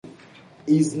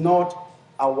is not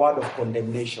a word of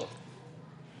condemnation.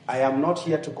 I am not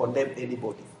here to condemn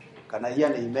anybody. Can I hear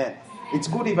an amen? It's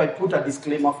good if I put a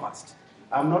disclaimer first.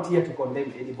 I'm not here to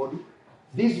condemn anybody.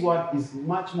 This word is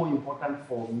much more important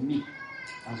for me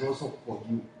and also for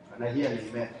you. Can I hear an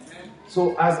amen?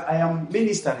 So as I am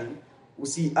ministering,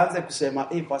 usianze kusema,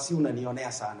 pasi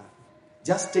unanionea sana.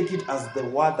 Just take it as the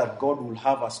word that God will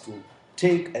have us to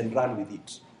take and run with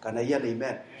it. Can I hear an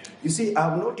amen? You see,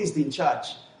 I've noticed in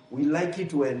church, we like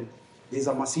it when there's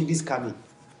a Mercedes coming.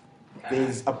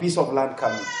 There's a piece of land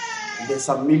coming. There's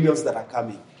some millions that are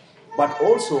coming. But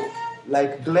also,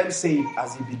 like Glenn said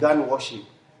as he began worship,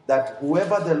 that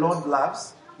whoever the Lord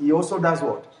loves, he also does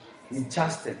what? He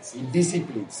chastens, he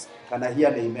disciplines. Can I hear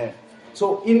an amen?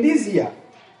 So in this year,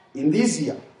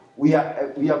 we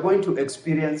are going to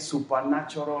experience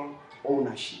supernatural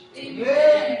ownership.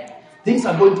 Amen. Things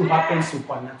are going to happen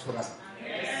supernaturally.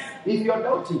 If you're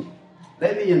doubting,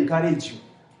 let me encourage you.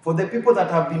 For the people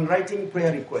that have been writing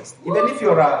prayer requests, even if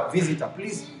you're a visitor,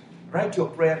 please write your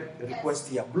prayer request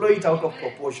here. Blow it out of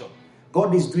proportion.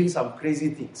 God is doing some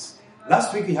crazy things.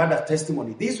 Last week we had a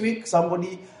testimony. This week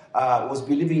somebody was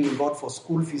believing in God for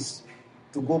school fees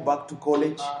to go back to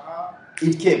college.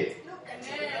 It came.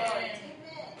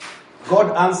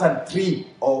 God answered 3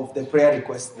 of the prayer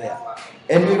requests there.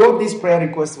 And we wrote this prayer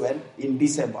request in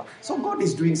December. So God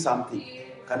is doing something.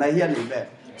 Can I hear an amen?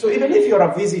 So even if you're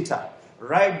a visitor,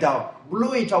 write down,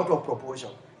 blow it out of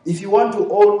proportion. If you want to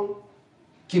own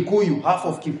Kikuyu, half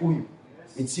of Kikuyu,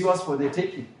 it's yours for the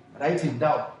taking. Write it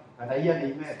down. Can I hear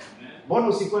an amen? Mbona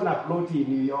usikuwe na ploti in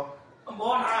New York?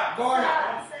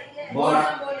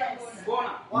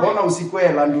 Mbona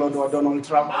usikuwe landlord wa Donald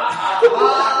Trump?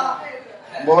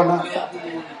 Mbona?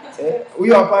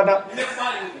 Huyo hapana.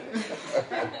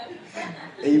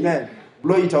 Amen.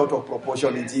 Blow it out of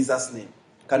proportion in Jesus' name.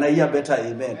 Can I hear better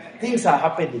amen? Things are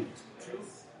happening.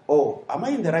 Oh, am I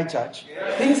in the right church?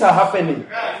 Yeah. Things are happening.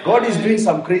 God is doing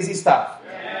some crazy stuff.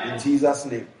 In Jesus'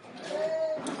 name.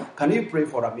 Can you pray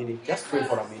for a minute? Just pray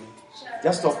for a minute.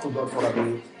 Just talk to God for a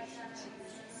minute.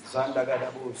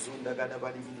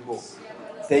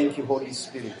 Thank you, Holy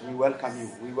Spirit. We welcome you.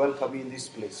 We welcome you in this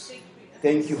place.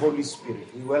 Thank you, Holy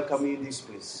Spirit. We welcome you in this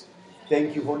place.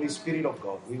 Thank you, Holy Spirit of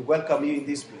God. We welcome you in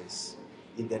this place.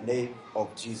 In the name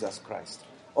of Jesus Christ.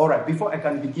 All right, before I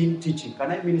can begin teaching, can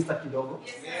I minister kidogo?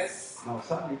 Yes. Now,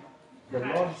 sadly, the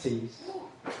Lord says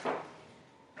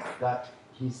that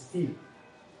He still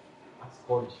has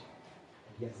called you.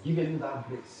 And He has given you that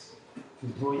grace to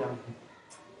draw young people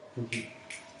to Him.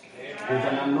 There's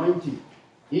an anointing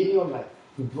in your life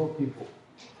to draw people,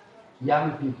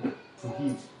 young people, to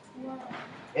Him.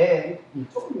 And He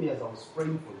told me as I was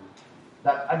praying for you,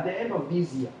 that at the end of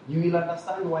this year, you will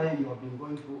understand why you have been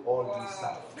going through all this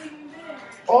stuff.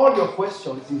 All your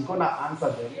questions, He's going to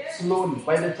answer them slowly.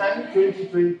 By the time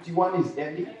 2021 is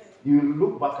ending, you will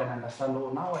look back and understand, oh,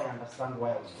 now I understand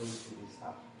why I was going through this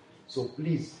stuff. So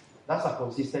please, that's a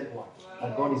consistent one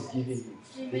that God is giving you.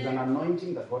 There's an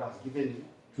anointing that God has given you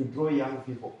to draw young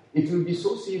people. It will be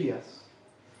so serious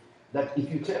that if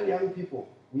you tell young people,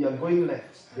 we are going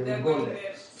left, they will go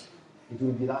left. It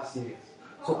will be that serious.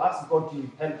 So ask God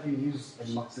to help you use and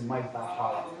maximize that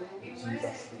power in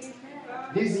Jesus' name.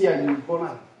 This year it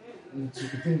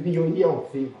will be your year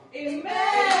of favor. Amen.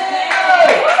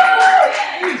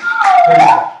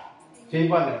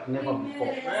 Favor like never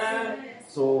before.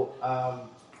 So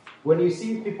when you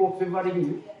see people favoring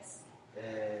you,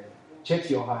 check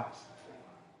your heart.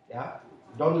 Yeah?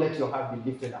 Don't let your heart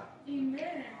be lifted up.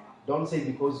 Amen. Don't say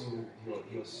because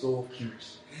you're so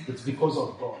cute. It's because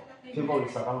of God. Favor will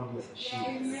surround you as a shield.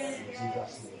 In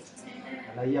Jesus' name.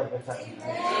 And I hear better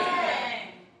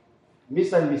amen.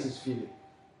 Mr. and Mrs. Philip,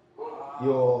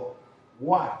 your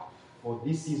word for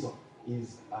this season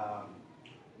is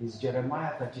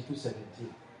Jeremiah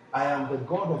 32:17. I am the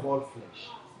God of all flesh.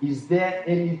 Is there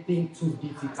anything too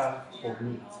difficult for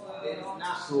me?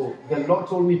 So the Lord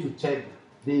told me to tell you,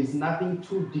 there is nothing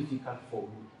too difficult for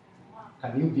me.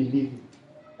 Can you believe me?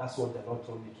 That's what the Lord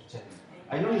told me to tell you.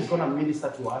 I know He's going to minister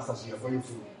to us as we are going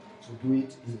to do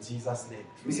it in Jesus' name.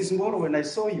 Mrs. Ngoro, when I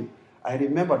saw you, I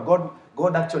remembered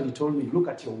God actually told me, look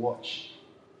at your watch.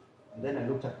 And then I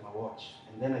looked at my watch.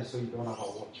 And then I saw you don't have a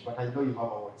watch. But I know you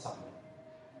have a watch somewhere.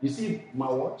 You see, my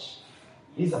watch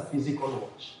is a physical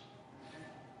watch.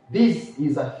 This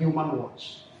is a human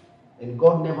watch. And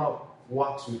God never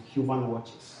works with human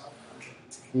watches.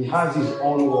 He has His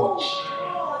own watch.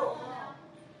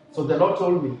 So the Lord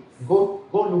told me, go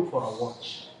look for a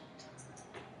watch.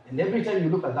 And every time you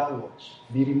look at that watch,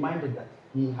 be reminded that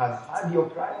He has heard your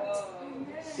cry,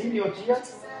 seen your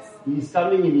tears. He is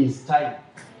coming in His time.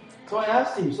 So I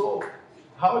asked Him, so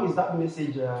how is that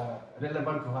message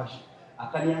relevant to her?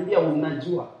 Akaniambia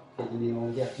unajua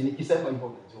niongea. Nikisema hivyo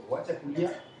unajua. Waache kulia,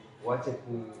 waache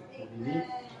kunini.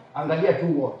 Angalia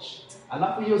tu watch.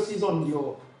 Alafu hiyo season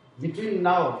ndio between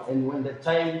now and when the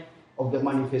time of the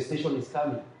manifestation is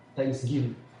coming,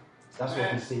 Thanksgiving. That's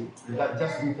what he's saying.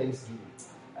 Just do Thanksgiving.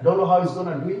 I don't know how he's going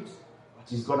to do it, but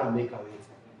he's going to make a way.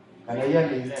 Can I hear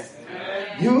amen?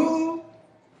 You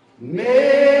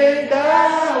made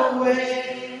a way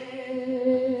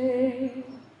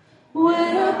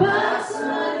when I passed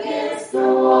against the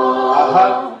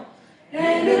wall,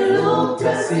 and it looked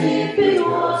as if it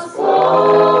was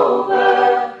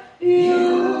over.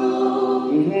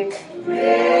 You made a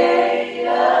way.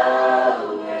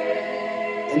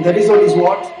 And the reason is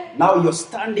what? Now you're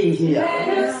standing here.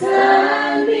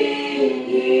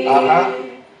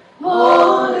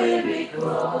 Only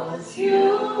because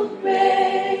you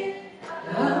made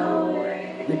a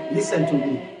way. Listen to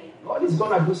me. God is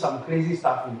going to do some crazy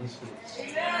stuff in this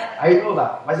place. I know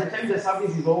that. By the time the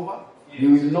service is over,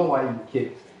 you will know why you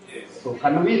came. So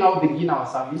can we now begin our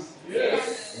service?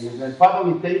 Yes. And Father,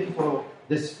 we thank you for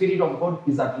the Spirit of God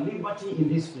is at liberty in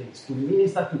this place to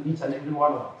minister to each and every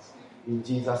one of us. In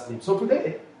Jesus' name. So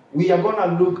today, we are going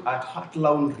to look at heart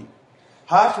laundry.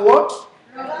 Heart what?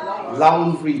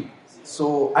 Laundry.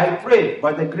 So I pray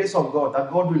by the grace of God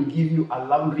that God will give you a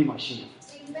laundry machine.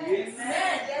 Amen. Yes,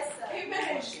 sir.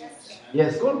 Amen.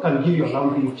 Yes, God can give you a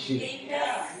laundry machine. Amen.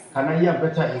 Can I hear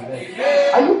better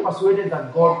amen? Are you persuaded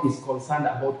that God is concerned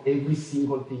about every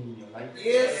single thing in your life?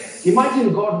 Yes.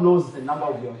 Imagine God knows the number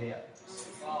of your hair.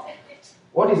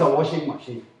 What is a washing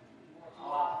machine?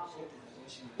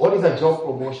 What is a job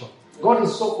promotion? God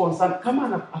is so concerned.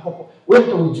 Kama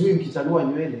wewe hujui ukichanua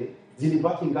nywele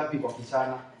zilibaki ngapi kwa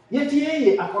kichana. Yet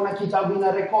yeye akona kitabu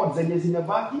ina record zenye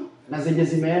zimebaki na zenye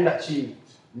zimeenda chini.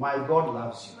 My God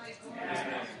loves you.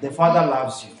 The Father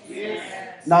loves you.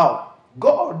 Now,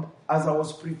 God, as I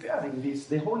was preparing this,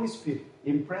 the Holy Spirit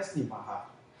impressed in my heart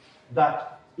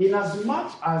that in as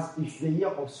much as it's the year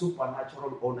of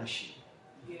supernatural ownership,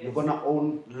 you're going to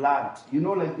own land. You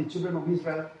know, like the children of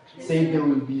Israel say they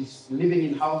will be living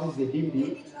in houses they didn't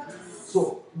build.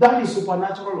 So that is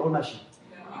supernatural ownership.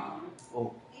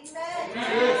 Oh.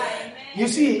 You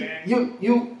see,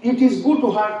 it is good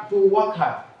to work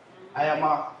hard.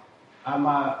 I'm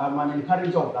an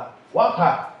encourager of that. Work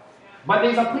hard. But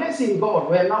there's a place in God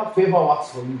where now favor works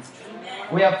for you.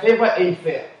 Where favor ain't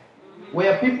fair.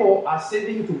 Where people are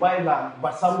saving to buy land,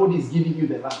 but somebody is giving you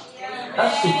the land.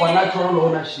 That's supernatural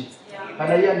ownership.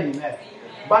 Can I hear an amen?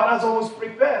 But as I was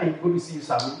preparing, good to see you,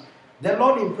 Sammy, the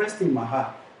Lord impressed in my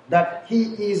heart that He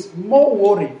is more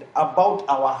worried about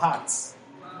our hearts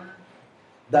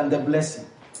than the blessing.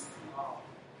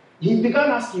 He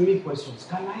began asking me questions.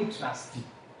 Can I trust you?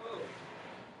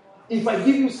 If I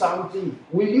give you something,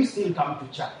 will you still come to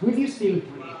church? Will you still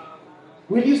pray?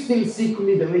 Will you still seek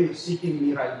me the way you're seeking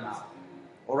me right now?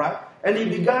 All right? And he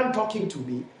began talking to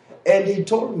me, and he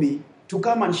told me to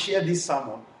come and share this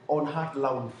sermon on heart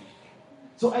laundry.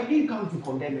 So I didn't come to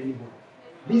condemn anybody.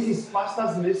 This is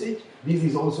pastor's message. This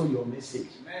is also your message.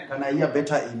 Amen. Can I hear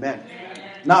better amen?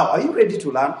 Now, are you ready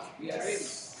to learn?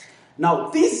 Yes. Now,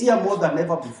 this year more than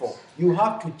ever before, you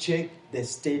have to check the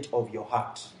state of your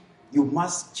heart. You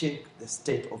must check the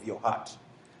state of your heart.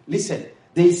 Listen,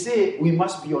 they say we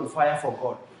must be on fire for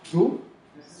God. True?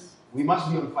 Yes. We must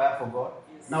be on fire for God.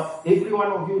 Yes. Now, every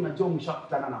one of you najua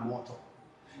mshakutana na moto.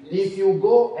 If you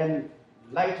go and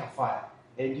light a fire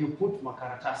and you put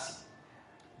makaratasi,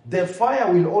 the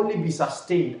fire will only be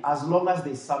sustained as long as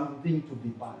there's something to be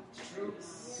burnt. True.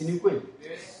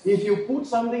 Yes. If you put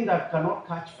something that cannot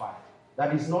catch fire,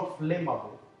 that is not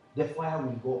flammable, the fire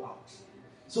will go out.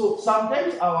 So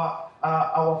sometimes our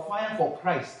fire for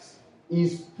Christ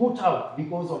is put out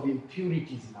because of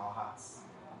impurities in our hearts.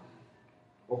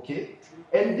 Okay?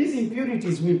 And these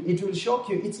impurities will shock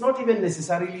you. It's not even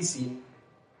necessarily sin.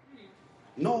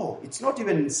 No, it's not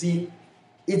even sin.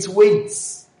 It's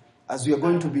weights, as we are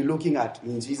going to be looking at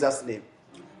in Jesus' name.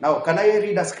 Now, can I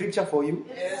read a scripture for you?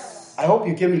 Yes. I hope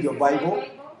you came with your Bible.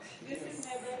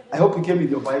 I hope you came with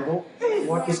your Bible.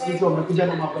 What is scripture?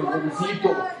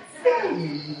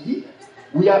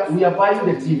 We are buying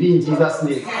the TV in Jesus'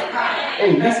 name.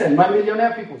 Hey, listen, my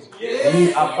millionaire people.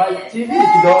 We are buying TV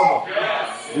kidogo.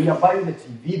 We are buying the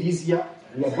TV this year.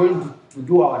 We are going to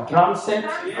do our drum set.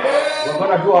 We're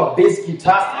going to do our bass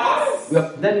guitar.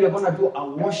 Then we're going to do a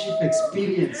worship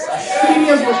experience. A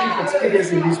serious worship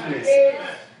experience in this place.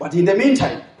 But in the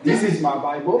meantime, this is my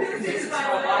Bible.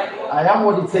 I am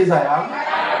what it says I am.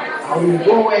 I will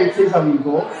go where it says I will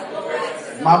go.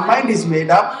 My mind is made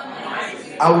up.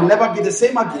 I will never be the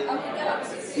same again.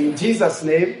 In Jesus'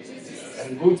 name.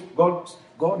 And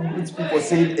God needs people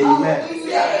saying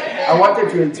amen. I wanted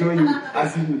to enjoy you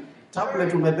as in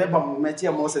tablet umebeba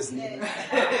mmetia Moses nini.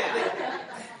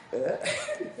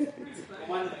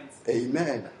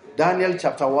 Amen. Daniel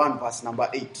chapter 1 verse number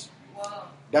 8.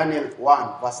 Daniel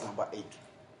 1 verse number 8.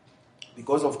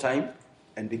 Because of time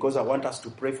and because I want us to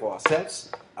pray for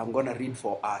ourselves, I'm going to read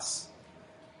for us.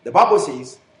 The Bible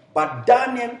says, but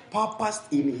Daniel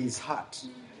purposed in his heart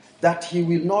that he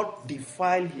will not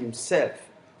defile himself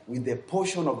with the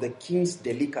portion of the king's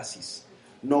delicacies,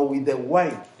 nor with the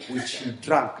wine which he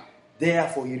drank.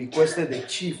 Therefore he requested the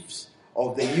chiefs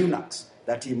of the eunuchs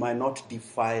that he might not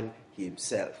defile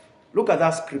himself. Look at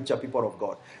that scripture, people of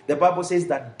God. The Bible says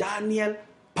that Daniel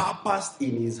purposed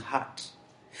in his heart.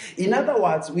 In other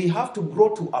words, we have to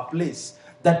grow to a place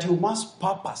that you must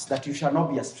purpose that you shall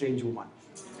not be a strange woman.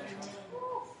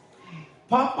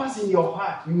 Purpose in your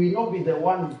heart, you will not be the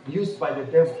one used by the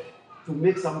devil to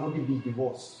make somebody be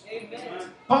divorced. Amen.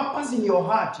 Purpose in your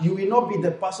heart, you will not be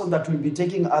the person that will be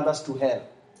taking others to hell.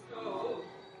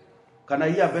 Can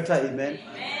I hear better amen?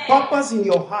 Amen. Purpose in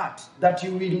your heart that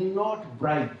you will not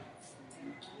bribe.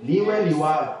 Liwe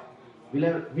liwala.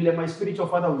 Vile my spiritual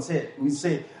father will say,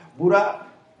 Bura,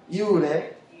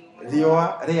 yule,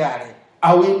 liwa, reare.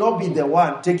 I will not be the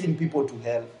one taking people to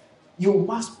hell. You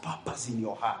must purpose in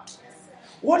your heart.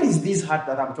 What is this heart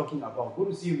that I'm talking about? Go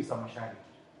to see Mr. Mashari.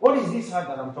 What is this heart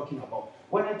that I'm talking about?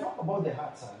 When I talk about the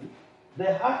heart, Sally,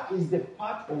 the heart is the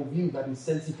part of you that is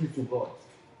sensitive to God.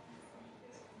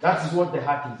 That is what the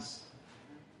heart is.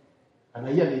 Can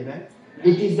I hear amen?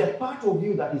 It is the part of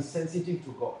you that is sensitive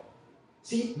to God.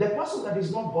 See, the person that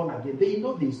is not born again, they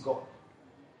know there is God.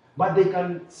 But they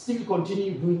can still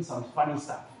continue doing some funny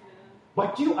stuff.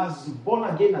 But you, as born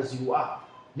again as you are,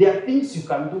 there are things you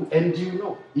can do, and you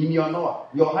know, in your Noah,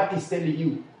 your heart is telling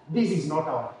you, this is not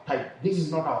our type, this is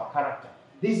not our character,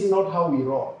 this is not how we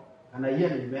roll. And I hear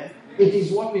amen. It is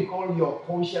what we call your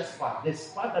conscious part, the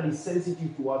part that is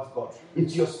sensitive towards God.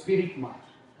 It's your spirit man.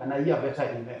 And I hear better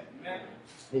amen.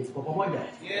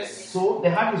 Yes. So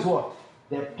the heart is what?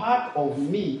 The part of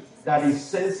me that is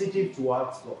sensitive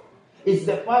towards God. It's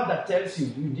the part that tells you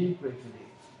you didn't pray today.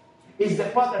 It's the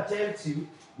part that tells you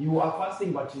you are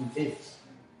fasting but you ate.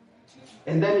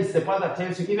 And then it's the part that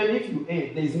tells you, even if you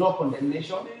ate, there is no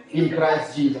condemnation in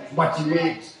Christ Jesus. But you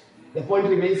ate. The point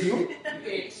remains you.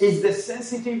 It's the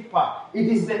sensitive part. It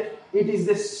is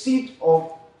the seat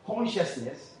of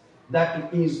consciousness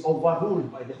that is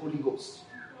overruled by the Holy Ghost.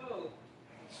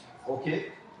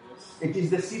 Okay? It is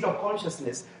the seat of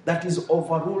consciousness that is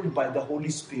overruled by the Holy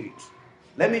Spirit.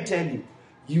 Let me tell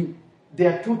you,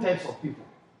 there are two types of people.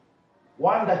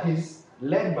 One that is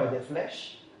led by the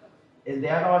flesh, and the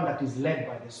other one that is led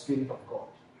by the Spirit of God.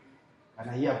 Can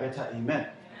I hear better? Amen.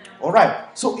 All right.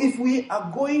 So if we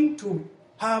are going to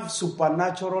have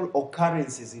supernatural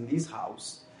occurrences in this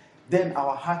house, then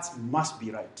our hearts must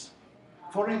be right.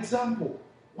 For example,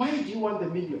 why do you want the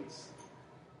millions?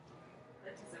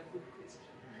 That is a good question.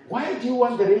 Why do you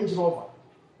want the Range Rover?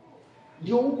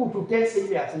 Ndio huku tutese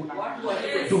ile hatuna.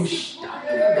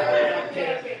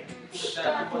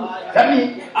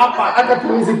 Yaani hapa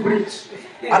tuwezi preach.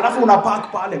 Alafu una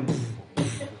park pale.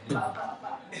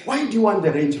 Why do you want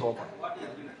the Range Rover?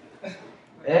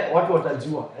 Watu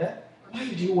watajua. Why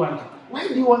do you want it? Why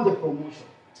do you want the promotion?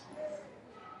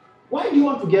 Why do you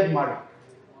want to get married?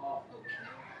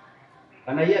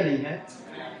 Can I hear amen?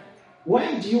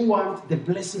 Why do you want the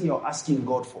blessing you're asking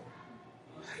God for?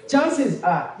 Chances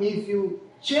are, if you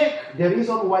check the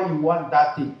reason why you want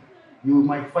that thing, you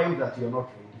might find that you're not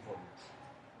ready for it.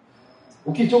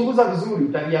 Ukichunguza vizuri,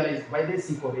 utarealize by this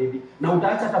siko ready. Na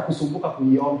utaacha hata kusumbuka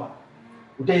kuiomba.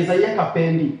 Utaiweka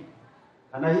pendi.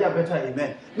 And I hear better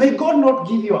amen. May God not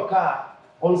give you a car.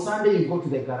 On Sunday you go to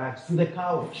the garage, to the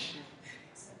car wash.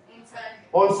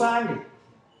 On Sunday,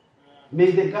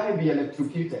 may the guy be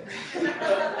electrocuted.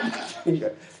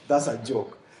 That's a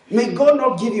joke. May God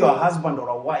not give you a husband or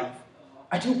a wife.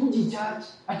 At you kuji church,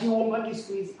 at you woman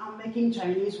squeeze, I'm making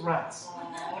Chinese rice.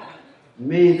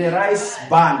 May the rice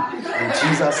burn in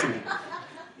Jesus' name.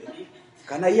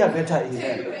 Can I hear better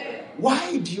amen?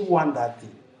 Why do you want that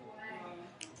thing?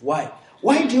 Why?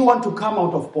 Why do you want to come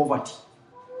out of poverty?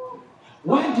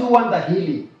 Why do you want the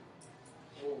healing?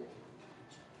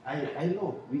 I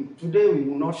know. Today we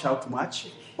will not shout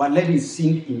much, but let it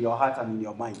sink in your heart and in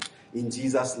your mind. In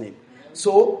Jesus' name.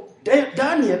 So,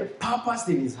 Daniel purposed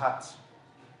in his heart.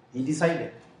 He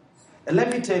decided. And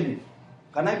let me tell you,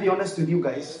 can I be honest with you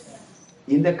guys?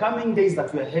 In the coming days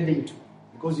that we are heading to,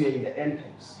 because we are in the end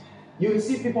times, you will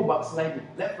see people backsliding,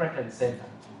 left, right, and center.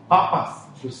 Purpose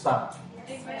to start.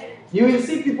 You will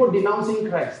see people denouncing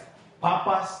Christ.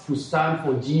 purpose to stand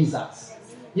for Jesus.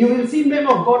 You will see men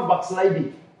of God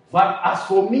backsliding. But as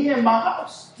for me and my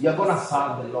house, you're going to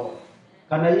serve the Lord.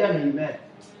 Can I hear an amen?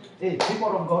 Hey,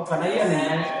 people of God, can I hear an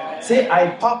amen? Say, I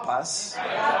purpose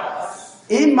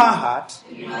in my heart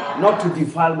not to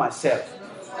defile myself.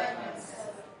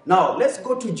 Now, let's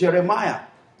go to Jeremiah.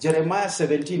 Jeremiah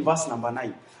 17, verse number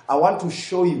 9. I want to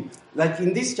show you, like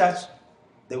in this church,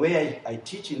 the way I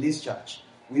teach in this church,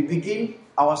 we begin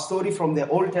our story from the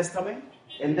Old Testament,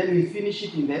 and then we finish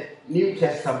it in the New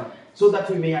Testament, so that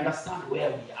we may understand where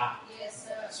we are. Yes,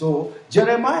 sir. So,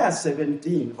 Jeremiah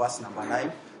 17, verse number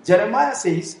 9, Jeremiah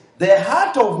says, the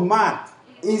heart of man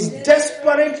is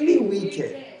desperately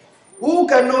wicked. Who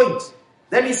can know it?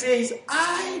 Then he says,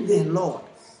 I, the Lord,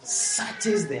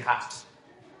 searches the heart.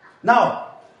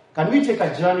 Now, can we take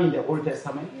a journey in the Old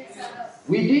Testament?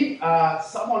 We did a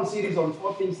sermon series on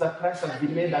 4 things that Christ has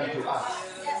been made unto us.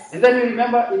 And then you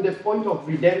remember in the point of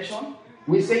redemption,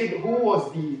 we said who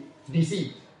was the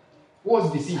deceived? Who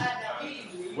was deceived?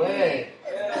 Where?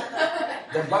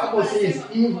 The Bible says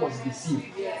Eve was deceived.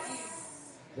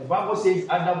 The Bible says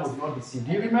Adam was not deceived.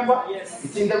 Do you remember? Yes.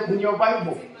 It's in your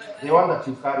Bible, the one that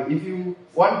you carry. If you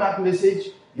want that message,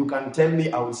 you can tell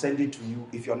me, I will send it to you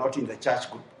if you're not in the church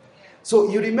group. So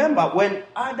you remember when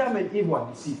Adam and Eve were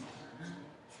deceived,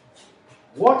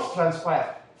 what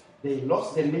transpired? They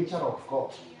lost the nature of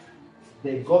God.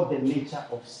 They got the nature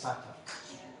of Satan.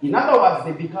 In other words,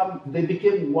 they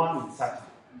became one with Satan.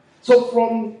 So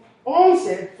from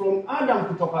onset, from Adam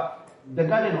to the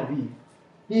Garden of Eve,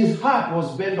 his heart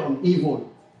was bent on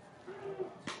evil.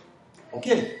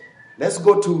 Okay, let's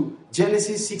go to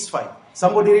Genesis 6:5.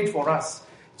 Somebody read for us.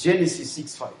 Genesis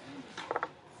 6:5.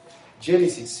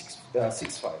 Genesis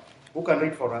 6:5. Who can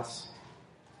read for us?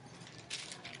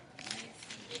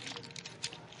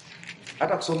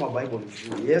 Hata kusoma Bible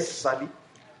vizuri. Yes, Sadi.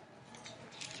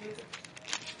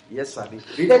 Yes, Sadi.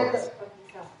 Read for us.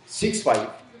 6:5.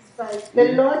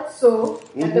 The Lord saw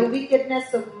that the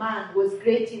wickedness of man was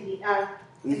great in the earth,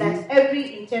 and that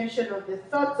every intention of the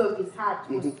thoughts of his heart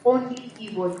was only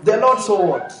evil. The Lord saw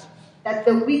what? That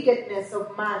the wickedness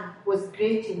of man was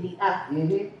great in the earth,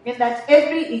 and that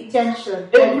every intention,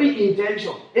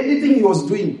 anything he was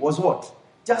doing was what?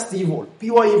 Just evil,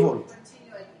 pure evil.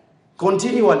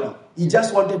 Continually. He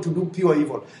just wanted to do pure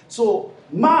evil. So,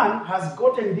 man has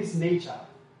gotten this nature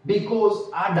because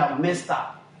Adam messed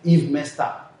up, Eve messed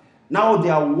up. Now they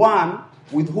are one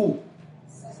with who?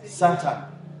 Satan.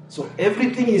 So,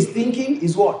 everything he's thinking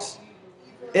is what?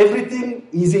 Everything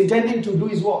he's intending to do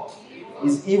is what?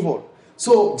 Is evil.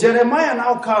 So, Jeremiah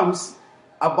now comes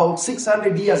about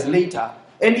 600 years later,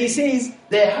 and he says,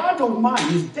 the heart of man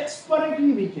is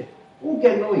desperately wicked. Who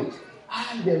can know it?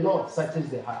 I, the Lord, searches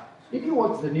the heart. Did you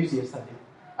watch the news yesterday?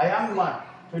 A young man,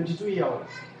 22-year-old,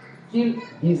 killed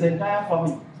his entire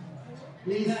family.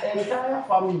 His entire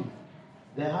family.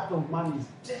 The heart of man is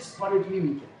desperately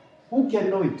wicked. Who can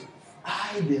know it?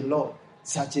 I, the Lord,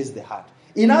 searches the heart.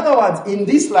 In other words, in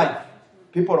this life,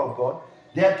 people of God,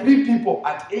 there are 3 people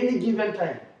at any given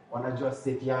time. Wanajua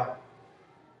state yao.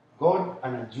 God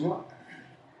anajua.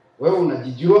 Wewe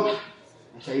unajijua.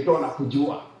 Na shaitani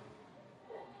anakujua.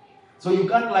 So you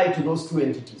can't lie to those 2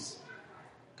 entities.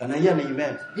 Can I hear an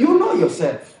amen? You know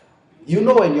yourself. You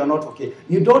know when you're not okay.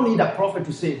 You don't need a prophet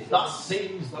to say, thus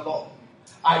says the Lord.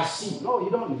 I see. No, you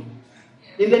don't need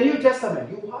it. In the New Testament,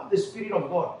 you have the Spirit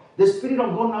of God. The Spirit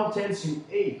of God now tells you,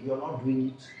 hey, you're not doing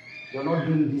it. You're not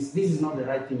doing this. This is not the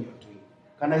right thing you're doing.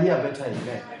 Can I hear a better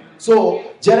amen?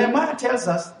 So, Jeremiah tells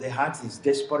us the heart is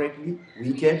desperately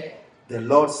wicked. The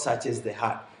Lord searches the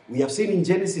heart. We have seen in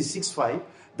Genesis 6:5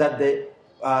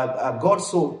 that God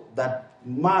saw that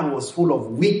man was full of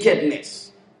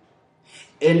wickedness.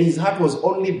 And his heart was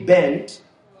only bent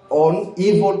on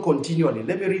evil continually.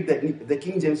 Let me read the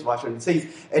King James Version. It says,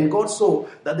 and God saw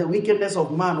that the wickedness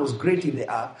of man was great in the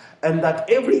earth, and that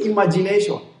every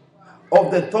imagination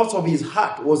of the thoughts of his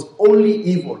heart was only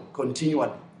evil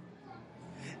continually.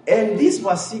 And this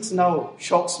verse 6 now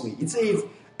shocks me. It says,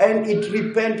 and it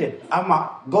repented,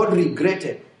 God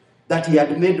regretted that he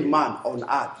had made man on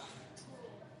earth.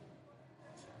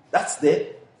 That's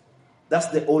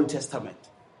the Old Testament.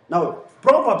 Now,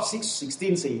 Proverbs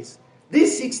 6:16 says,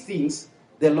 these 6 things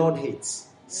the Lord hates.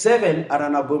 7 are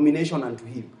an abomination unto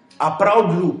him. A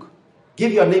proud look.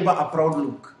 Give your neighbor a proud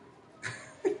look.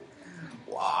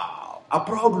 Wow. A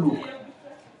proud look.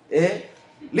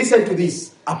 Listen to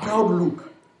this. A proud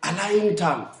look. A lying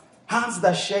tongue. Hands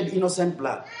that shed innocent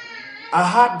blood. A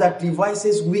heart that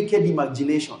devises wicked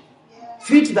imagination.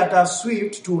 Feet that are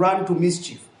swift to run to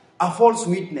mischief. A false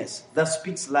witness that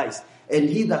speaks lies. And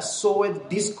he that soweth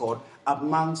discord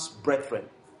amongst brethren.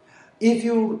 if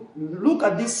you look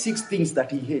at these 6 things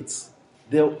that he hates,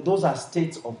 those are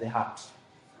states of the heart.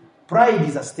 Pride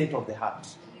is a state of the heart.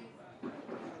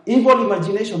 Evil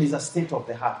imagination is a state of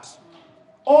the heart.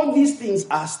 All these things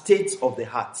are states of the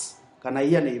hearts. Can I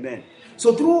hear an amen?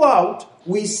 So throughout,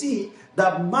 we see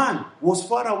that man was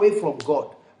far away from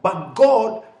God. But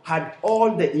God had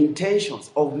all the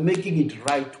intentions of making it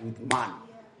right with man.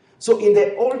 So in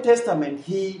the Old Testament,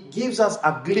 he gives us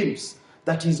a glimpse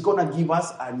that he's going to give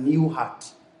us a new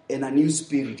heart and a new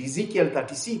spirit. Ezekiel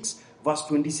 36 verse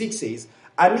 26 says,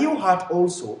 a new heart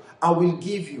also I will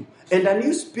give you, and a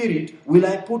new spirit will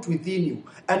I put within you,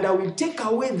 and I will take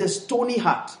away the stony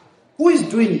heart. Who is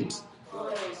doing it?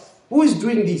 Who is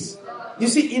doing this? You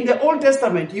see, in the Old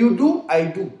Testament, you do, I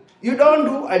do. You don't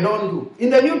do, I don't do.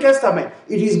 In the New Testament,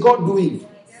 it is God doing.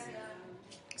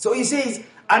 So he says,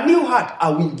 a new heart I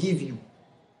will give you.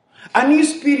 A new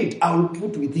spirit I will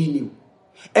put within you.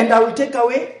 And I will take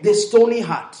away the stony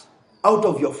heart out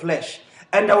of your flesh.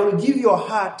 And I will give you a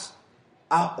heart,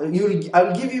 I will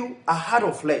give you a heart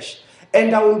of flesh.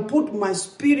 And I will put my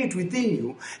spirit within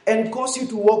you and cause you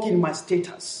to walk in my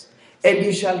statutes. And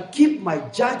you shall keep my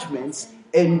judgments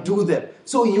and do them.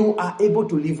 So you are able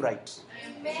to live right.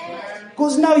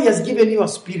 Because now he has given you a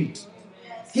spirit.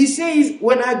 He says,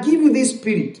 when I give you this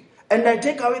spirit and I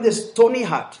take away the stony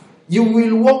heart, you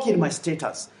will walk in my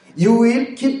status. You will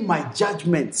keep my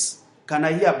judgments. Can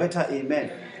I hear a better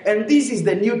amen? And this is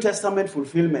the New Testament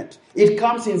fulfillment. It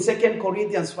comes in 2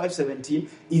 Corinthians 5:17.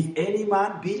 If any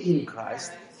man be in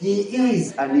Christ, he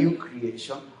is a new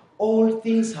creation. All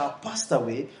things have passed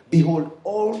away. Behold,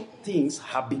 all things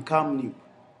have become new.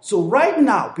 So right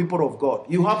now, people of God,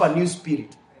 you have a new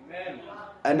spirit. Amen.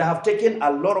 And I have taken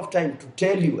a lot of time to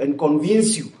tell you and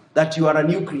convince you that you are a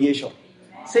new creation.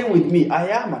 Amen. Say with me, I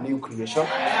am a new creation.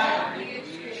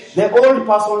 The old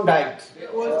person died.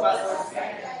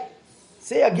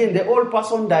 Say again, the old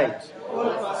person died.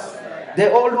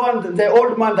 The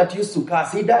old man that used to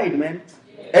curse, he died, man.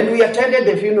 And we attended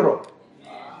the funeral.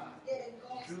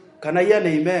 Can I hear an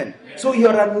amen? So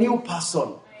you're a new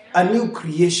person, a new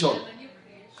creation.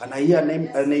 Can I hear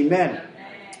an amen?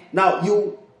 Now,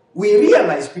 we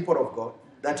realize, people of God,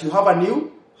 that you have a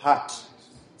new heart.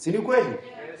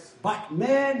 But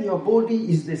man, your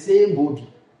body is the same body.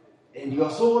 And your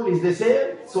soul is the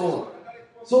same soul.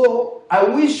 So, I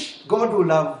wish God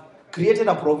would have created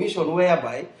a provision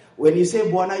whereby, when you say,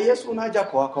 Bwana Yesu naja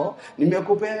kwako,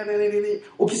 nimekupenda nini,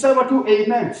 ukisema tu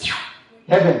amen,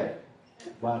 heaven.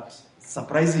 But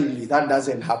surprisingly, that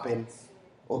doesn't happen.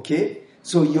 Okay?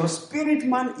 So your spirit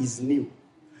man is new.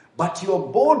 But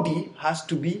your body has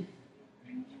to be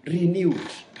renewed.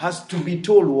 Has to be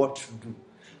told what to do.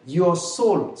 Your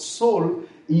soul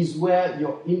is where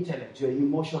your intellect, your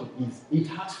emotion is. It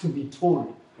has to be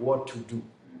told what to do.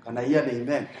 Can I hear an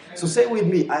amen? So say with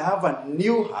me, I have a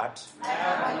new heart.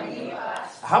 I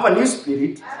have a new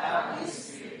spirit.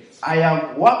 I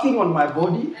am working on my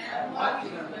body.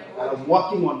 I am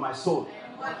working on my soul.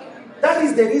 That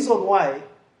is the reason why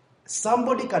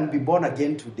somebody can be born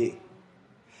again today.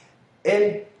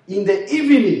 And in the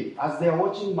evening, as they are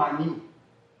watching Man U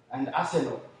and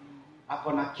Arsenal,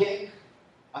 akona cake,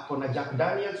 akona Jack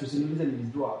Daniels, usiniulize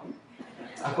nilijua wapi.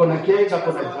 Akona cake,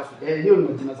 akona Jack, hiyo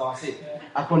ni jina za wase.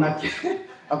 Akona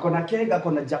cake,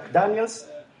 akona Jack Daniels.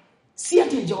 Si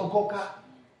ati hajaokoka,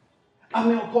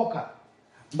 ameokoka.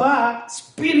 But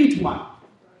spirit man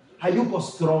hayuko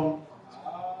strong.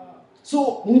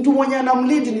 So mtu mwenye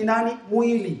anamlead ni nani?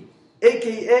 Mwili,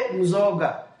 aka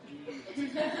mzoga.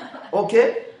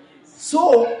 Okay?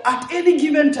 So at any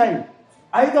given time,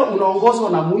 either unaongozwa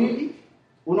na mwili,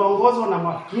 unaongozwa na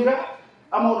mafikira,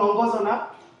 ama unaongozwa na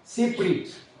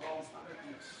spirit.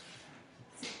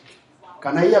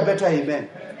 Can I hear better amen?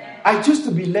 I choose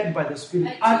to be led by the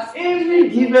Spirit. At every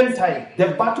given time, the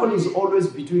battle is always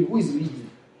between who is leading.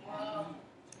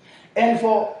 And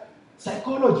for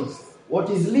psychologists, what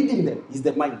is leading them is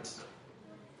the mind.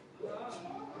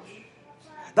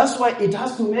 That's why it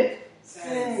has to make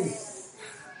sense.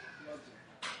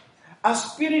 A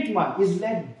spirit man is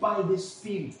led by the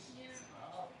Spirit.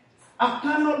 A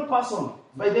carnal person,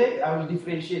 by the way, I will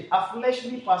differentiate. A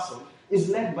fleshly person is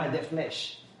led by the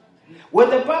flesh. When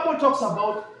the Bible talks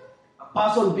about a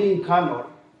person being carnal,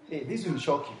 hey, this will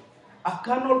shock you. A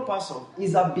carnal person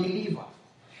is a believer.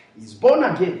 He's born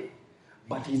again,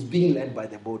 but he's being led by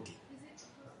the body.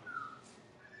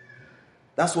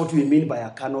 That's what we mean by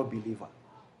a carnal believer.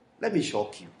 Let me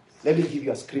shock you. Let me give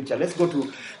you a scripture. Let's go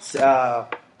to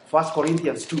 1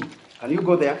 Corinthians 2. Can you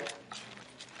go there?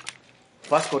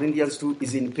 1 Corinthians 2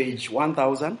 is in page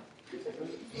 1000.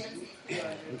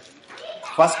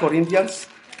 1 Corinthians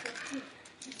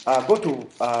Go to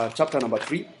chapter number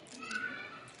 3.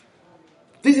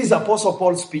 This is Apostle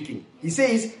Paul speaking. He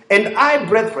says, "And I,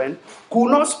 brethren,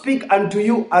 could not speak unto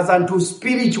you as unto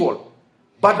spiritual,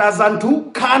 but as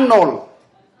unto carnal,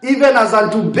 even as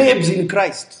unto babes in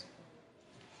Christ."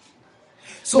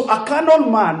 So a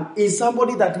carnal man is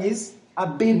somebody that is a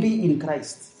baby in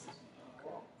Christ.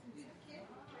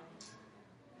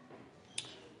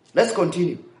 Let's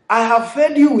continue. "I have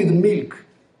fed you with milk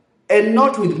and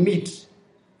not with meat,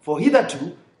 for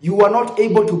hitherto you were not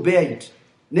able to bear it.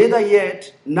 Neither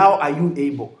yet now are you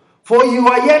able. For you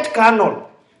are yet carnal."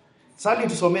 Sali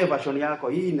tusomee version yako.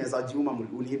 Hii inaweza jiuma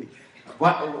ulimi.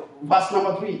 Verse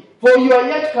number 3. "For you are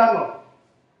yet carnal."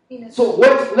 So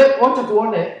what to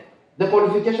tuone the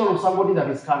qualification of somebody that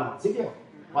is carnal. Sivyo?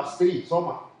 Verse 3.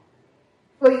 Soma.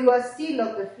 "For you are still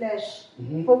of the flesh.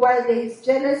 For while there is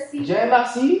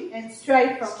jealousy and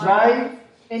strife among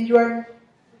you, and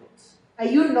are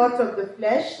you not of the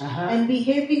flesh, and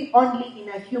behaving only in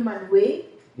a human way?"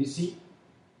 You see?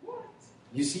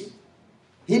 You see?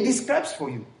 He describes for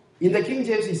you. In the King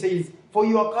James, he says, "For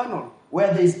you are carnal,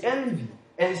 where there is envy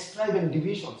and strife and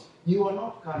divisions. You are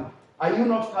not carnal. Are you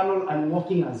not carnal and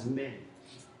walking as men?"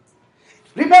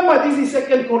 Remember, this is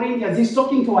 2 Corinthians. He's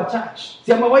talking to a church.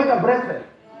 Si amewaita brethren.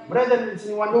 Brethren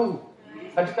ni wandugu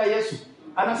katika Yesu.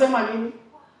 Anasema nini?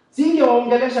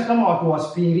 Singewaongelesha kama watu wa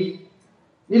spiri.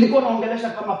 Nilikuwa naongelesha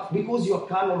kama, because you are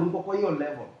carnal, uko kwa hiyo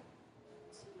level.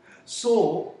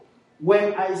 So,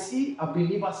 when I see a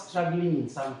believer struggling in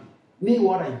something, me,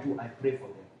 what I do, I pray for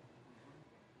them.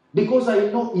 Because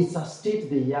I know it's a state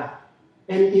they are.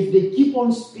 And if they keep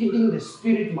on speeding the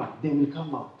spirit man, they will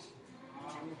come out.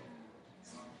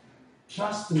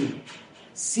 Trust me.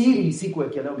 Siri si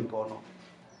kuwekelewa mikono.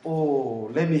 Oh,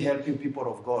 let me help you, people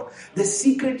of God. The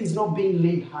secret is not being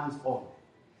laid hands on.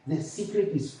 The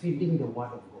secret is feeding the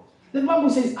word of God. The Bible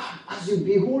says, as you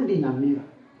behold in a mirror,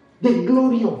 the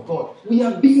glory of God, we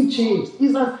are being changed.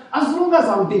 As long as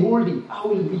I'm beholding, I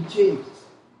will be changed.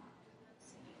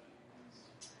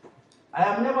 I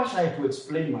am never shy to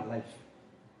explain my life.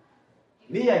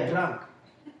 Me, I drank,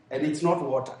 and it's not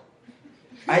water.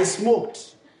 I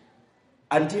smoked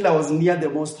until I was near the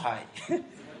Most High.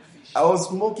 I was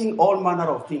smoking all manner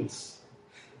of things.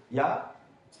 Yeah?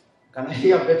 Can I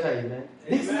hear better amen?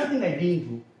 There's nothing I didn't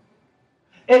do.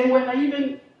 And when I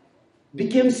even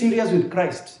became serious with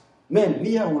Christ, man,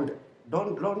 me, I would,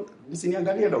 don't,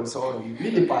 msiniangalie na usoro.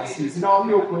 Mimi pasi,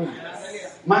 sinawaambia ukweli.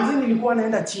 Manze nilikuwa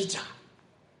naenda chicha.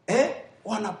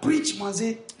 Wana preach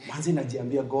manze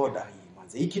najiambia God,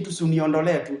 manze hii kitu si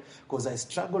uniondolee tu, because I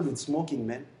struggled with smoking,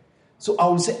 man. So I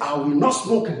will say, I will not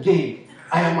smoke again.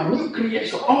 I am a new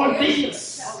creation. All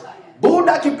things.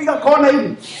 Buddha akipiga kona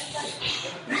hivi.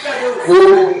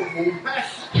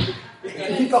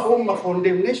 Ikifika home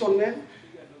condemnation, man.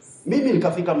 Mimi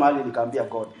nikafika mahali nikaambia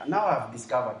God, now I have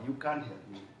discovered you can't help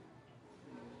me.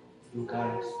 You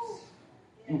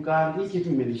can't. Hii kitu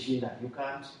imenishinda. You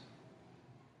can't.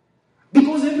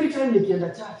 Because every time nikienda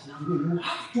church, you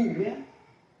have to, man.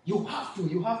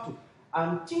 You have to.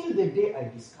 Until the day I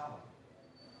discovered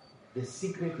the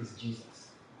secret is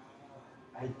Jesus.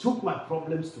 I took my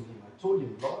problems to him. I told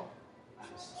him, Lord,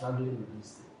 I'm struggling with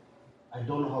this thing. I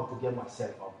don't know how to get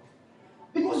myself out.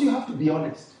 Because you have to be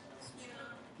honest.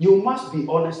 You must be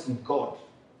honest with God.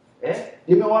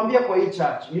 Nimewambia kwa hii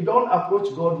church, you don't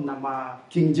approach God na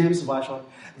King James version.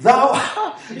 Thou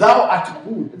art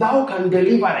good. Thou can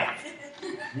deliver it.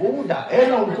 Buddha,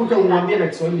 ukute umwambie na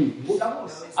Kiswahili. Buddha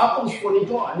boss. Hapo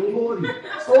usiponitoa ni ngori.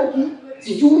 Soki,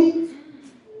 sijui.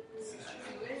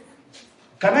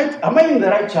 Am I in the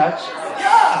right church?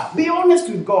 Yeah, be honest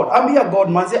with God. Ambia God,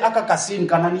 manze aka kasim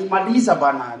kananimaliza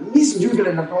bana. Mimi sijui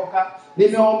vile natoka.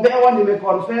 Nimeombewa,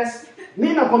 nimeconfess.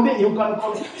 Mimi nakwambia you can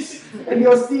confess. And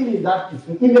you're still in that.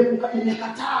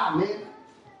 Imekataa, man.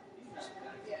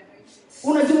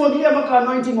 Unajimwagia mpaka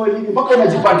anointing oil hivi, mpaka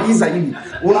unajipatiza hivi.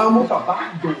 Unaamuka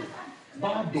bado.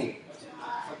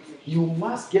 You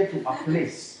must get to a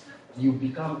place you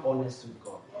become honest with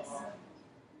God.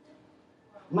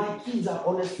 My kids are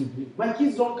honest with me. My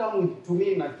kids don't come to me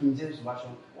in a King James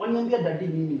version. Waniambia daddy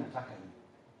mimi nataka hivi.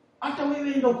 Hata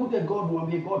wewe ndio ukute God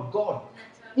mwambie God,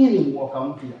 hii ni mwaka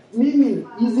mpya. Mimi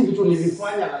hizi vitu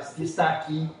nilifanya last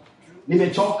staki.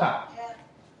 Nimechoka.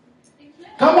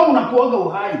 Kama unakuaga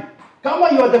uhai, kama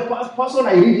you are the person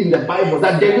I read in the Bible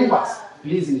that delivers,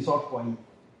 please resort for him.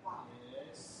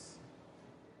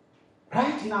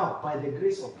 Right now, by the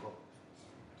grace of God,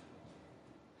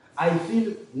 I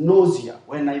feel nausea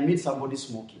when I meet somebody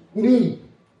smoking. Me,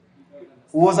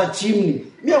 who was a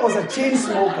chimney. Me, I was a chain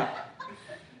smoker.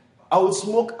 I would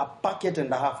smoke a packet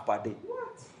and a half per day.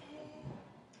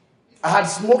 I had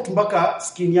smoked mpaka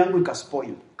skin yangu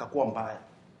ikaspoil, ikakuwa mbaya.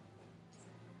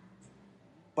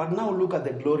 But now look at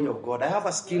the glory of God. I have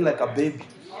a skin like a baby.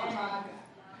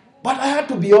 But I had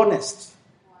to be honest.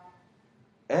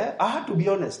 I had to be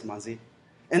honest, manzi.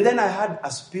 And then I had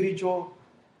a spiritual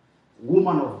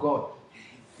woman of God.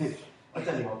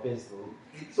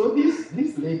 So this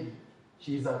lady,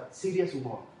 she's a serious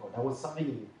woman of God. I was serving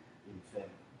in Fem.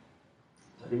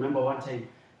 So I remember one time,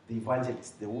 the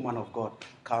evangelist, the woman of God,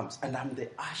 comes, and I'm the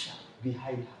usher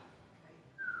behind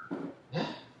her. Yeah?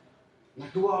 Na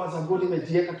 2 hours ago,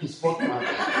 nimejieka kispot man.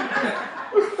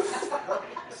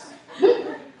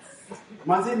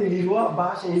 Manze niliwa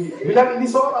bahasha hivi. Bila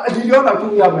niliona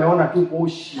tu ameona tu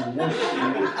moshi.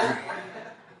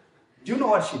 Do you know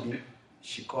what she did?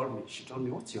 She called me. She told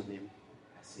me, "What's your name?"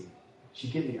 I said, she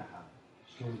gave me a hug.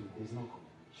 She told me, "There's no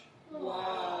condemnation."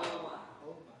 Wow.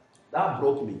 That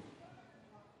broke me.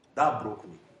 That broke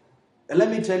me. And let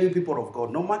me tell you, people of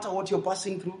God, no matter what you're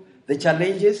passing through, the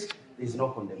challenges, there's no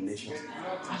condemnation.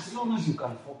 As long as you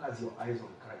can focus your eyes on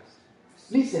Christ.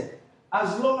 Listen,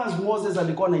 as long as Moses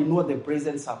alikuwa anainua the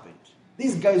brazen serpent,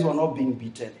 these guys were not being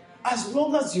beaten. As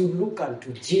long as you look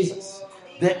unto Jesus,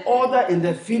 the author and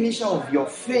the finisher of your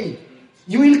faith,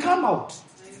 you will come out.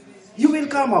 You will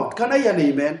come out. Can I hear an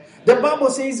amen? The Bible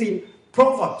says in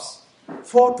Proverbs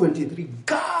 4:23,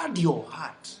 guard your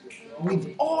heart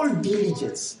with all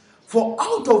diligence, for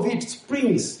out of it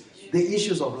springs the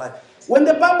issues of life. When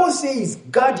the Bible says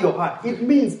guard your heart, it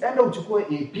means enda uchukue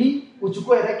AP,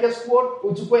 uchukue Reke Squad,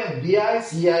 uchukue FBI,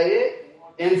 CIA,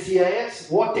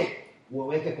 NCIS, wote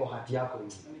uweke kwa hati yako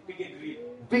hivi.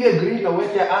 Pige green na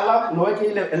uweke alarm, na uweke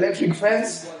ile electric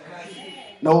fence,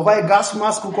 na uvae gas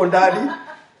mask uko ndani.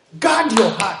 Guard your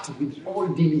heart with all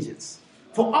diligence,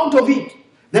 for out of it,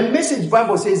 the Message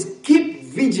Bible says, keep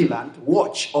vigilant,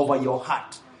 watch over your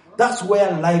heart. That's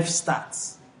where life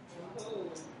starts.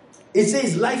 It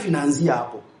says life inaanzia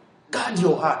hapo. Guard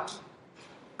your heart.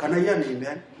 Can I hear an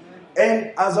amen?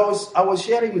 And as I was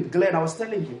sharing with Glenn, I was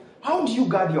telling him, how do you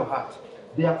guard your heart?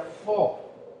 There are 4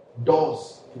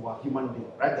 doors to a human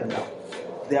being. Write them down.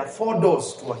 There are 4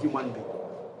 doors to a human being.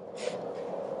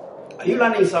 Are you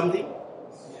learning something?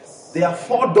 Yes. There are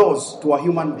 4 doors to a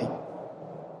human being.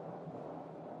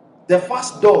 The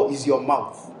first door is your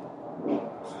mouth.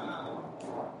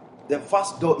 The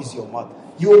first door is your mouth.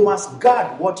 You must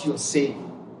guard what you're saying.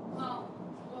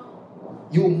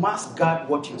 You must guard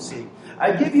what you're saying.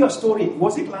 I gave you a story.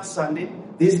 Was it last Sunday?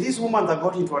 There's this woman that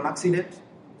got into an accident.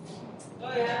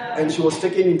 And she was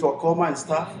taken into a coma and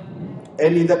stuff.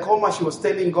 And in the coma, she was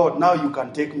telling God, now you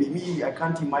can take me. Me, I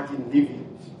can't imagine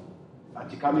living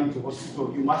and coming to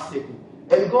hospital. You must take me.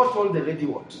 And God told the lady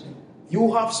what?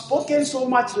 You have spoken so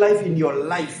much life in your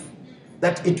life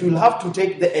that it will have to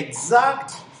take the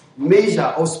exact measure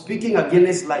of speaking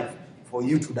against life for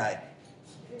you to die.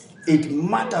 It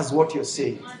matters what you're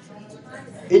saying.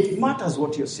 It matters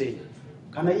what you're saying.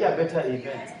 Can I hear a better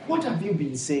amen? What have you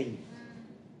been saying?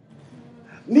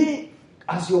 Me,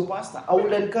 as your pastor, I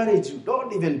will encourage you,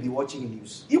 don't even be watching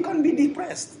news. You can be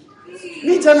depressed.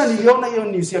 Me jana niliona hiyo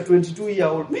news ya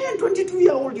 22-year-old. Man,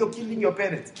 22-year-old, you're killing your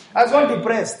parents. I was all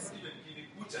depressed.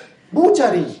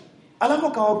 Butchery.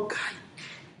 Alafu kaokai.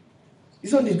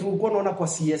 Hizo ndi tulikuwa naona kwa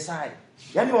CSI.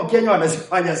 Yaani Wakenya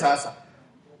wanazifanya sasa.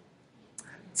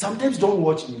 Sometimes don't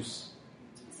watch news.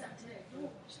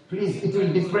 Please, it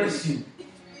will depress you.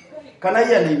 Can I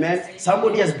hear an amen?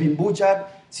 Somebody has been butchered.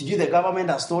 Sijui the government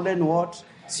has stolen what?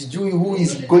 Sijui who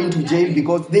is going to jail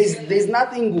because there's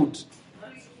nothing good.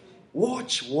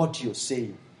 Watch what you're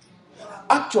saying.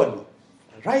 Actually,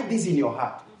 write this in your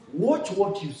heart. Watch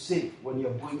what you say when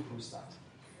you're going through stuff.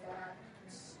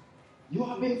 You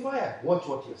have been fired. Watch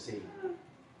what you're saying.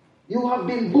 You have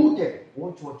been booted.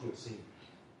 Watch what you're saying.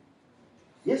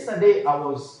 Yesterday,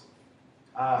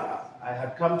 I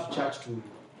had come to church to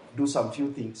do some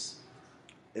few things.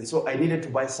 And so I needed to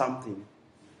buy something.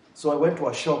 So I went to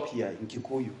a shop here in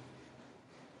Kikuyu.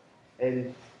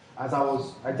 And as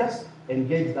I just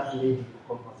engaged that lady in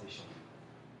conversation.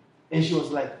 And she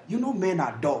was like, you know, men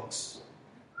are dogs.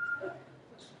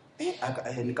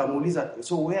 Nikamuuliza,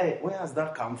 so where has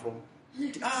that come from?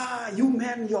 You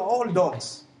men, you're all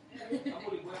dogs.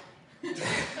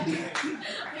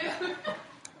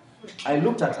 I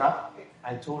looked at her.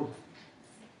 I told her,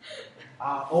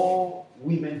 are all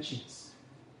women cheats?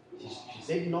 She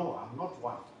said, no, I'm not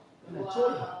one. And I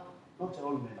told her, not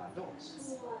all men are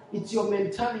dogs. It's your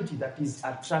mentality that is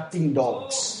attracting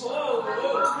dogs.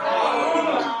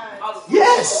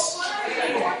 Yes.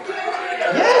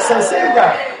 Yes, I say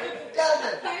that.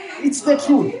 It's the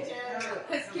truth.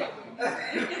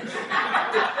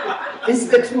 It's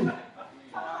the truth.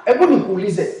 Hebu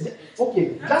nikuulize,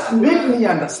 Okay, just make me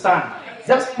understand.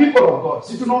 Just people of God.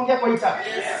 Si tunaongea kwa ita.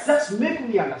 Just make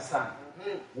me understand.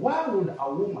 Why would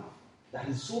a woman that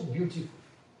is so beautiful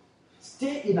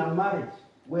stay in a marriage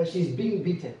where she's being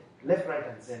beaten left, right,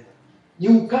 and center?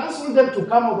 You counsel them to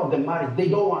come out of the marriage. They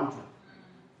don't want to.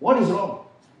 What is wrong?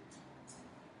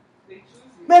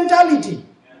 Mentality.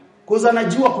 Because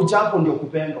anajua kuchapo ndio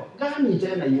kupendwa. Gani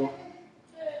tena hiyo?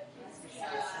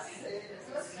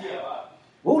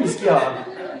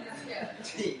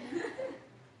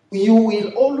 You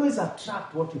will always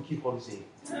attract what you keep on saying.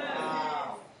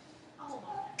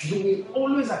 You will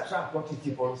always attract what you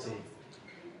keep on saying.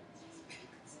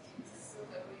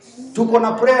 Tuko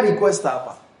na prayer request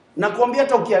hapa. Nakwambia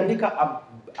hata ukiandika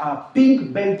a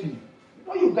pink Bentley.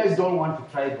 No, you guys don't want to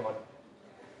try God.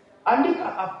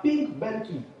 Andika a pink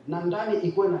Bentley na ndani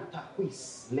ikuwe na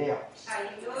turquoise layout.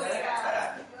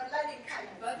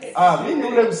 Mimi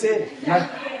ule mse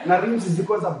na rims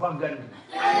ziko za burgundy.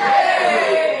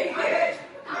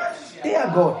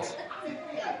 Dear God.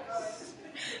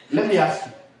 Let me ask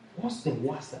you, what's the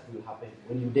worst that will happen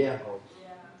when you dare God?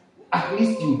 At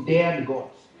least you dared God.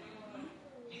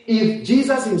 If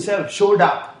Jesus himself showed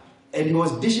up and he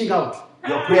was dishing out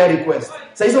your prayer request,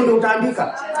 sasa hizo ndio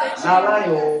utaandika.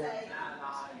 Nalayo.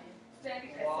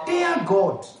 Dear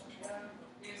God.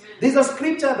 There's a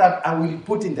scripture that I will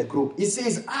put in the group. It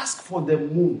says, ask for the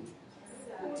moon.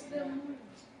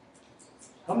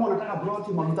 Kama unataka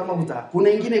broti mamutama buta, kuna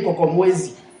ingine iko kwa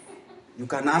mwezi. You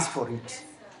can ask for it.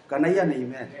 Can I hear an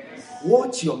amen?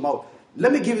 Watch your mouth.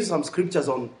 Let me give you some scriptures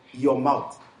on your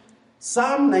mouth.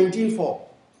 Psalm 19:4.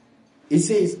 It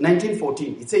says,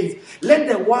 19:14. It says, let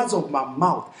the words of my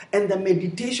mouth and the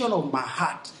meditation of my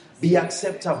heart be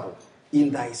acceptable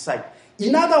in thy sight.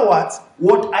 In other words,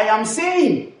 what I am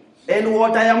saying and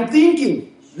what I am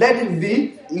thinking, let it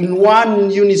be in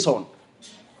one unison.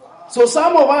 So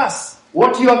some of us,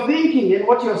 what you are thinking and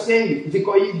what you are saying,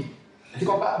 ziko hivi.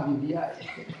 Ziko kama Biblia.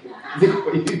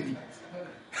 Ziko hivi.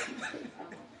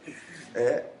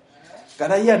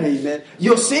 Can I hear an amen?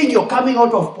 You're saying you're coming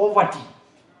out of poverty.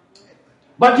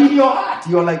 But in your heart,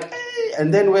 you're like, hey,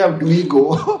 and then where do we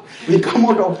go? We come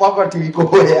out of poverty, we go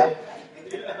where?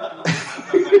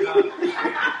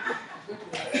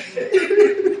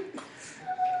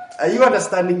 Are you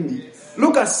understanding me?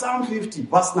 Look at Psalm 50,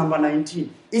 verse number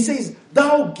 19. It says,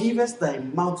 thou givest thy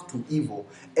mouth to evil,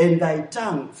 and thy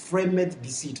tongue frameth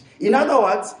deceit. In other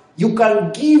words, you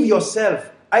can give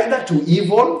yourself either to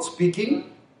evil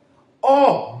speaking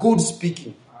or good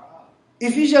speaking.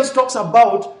 Ephesians talks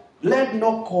about, let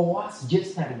no coerced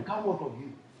gesturing come out of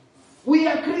you. We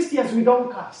are Christians, we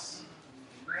don't curse.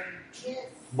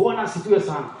 Bona situe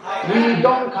sana. We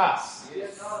don't curse.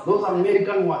 Those are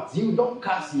American words. You don't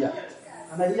curse here.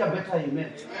 And I hear better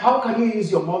amen. How can you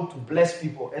use your mouth to bless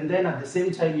people and then at the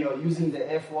same time you're using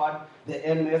the F word, the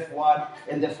MF word,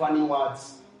 and the funny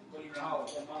words?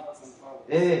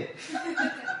 Hey.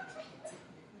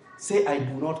 Say, I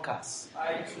do not curse.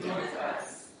 I do not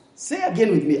curse. Say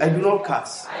again with me, I do not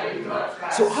curse. I do not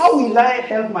curse. So how will I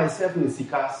help myself in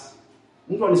curse?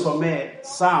 Mtu anisomee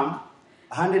Psalm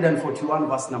 141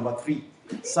 verse number 3.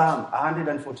 Psalm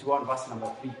 141 verse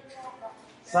number 3.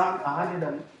 Psalm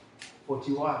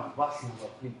 141 verse number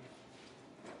 3.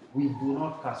 We do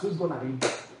not curse. Who's going to read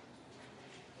that?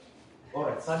 All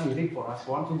right, Sally, read for us.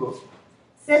 1, 2, go.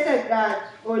 Set a guard,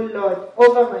 O Lord,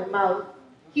 over my mouth.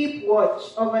 Keep watch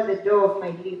over the door of my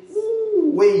lips.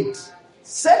 Ooh, wait.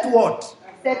 Set what?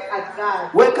 Set a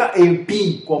guard. Weka a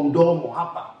P kwa mdomo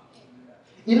hapa.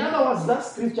 In other words, that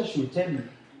scripture should tell you,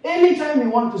 anytime you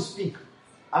want to speak,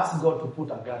 ask God to put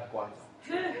a guard kwanza.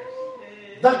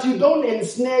 That you don't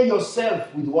ensnare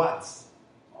yourself with words.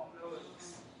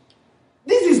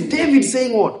 This is David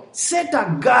saying what? Set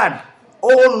a guard, O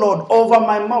Lord, over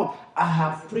my mouth. I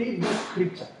have prayed this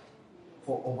scripture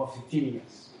for over 15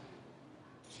 years.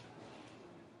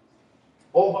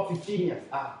 Over 15 years,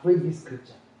 I have prayed this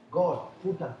scripture. God,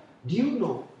 put a... Do you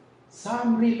know,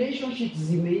 some relationships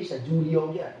zimeisha juu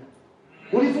uliongea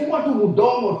tu. Ulifungua tu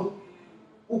mdomo tu.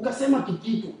 Ukasema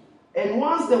kikitu. And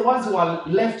once the words were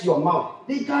left your mouth,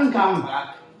 they can't come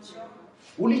back.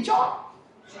 Ulichoka.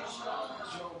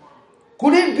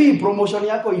 Could it be promotion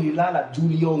yako ililala juu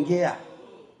uliongea?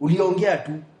 Uliongea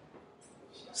tu.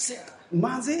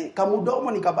 Manze,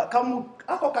 kamudomo nikaba, kamu,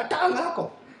 ako katanga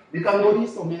ako.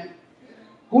 Nikangoriso man.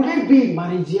 Could it be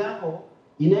marriage yako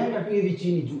inaenda tu hivi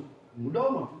chini juu?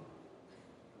 Mdomo tu.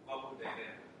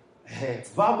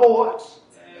 Verbal what?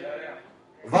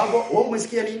 Verbal, what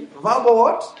umesikia nini? Verbal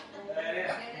what?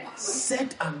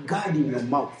 Set a guard in your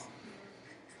mouth.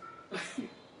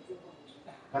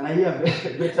 Can I hear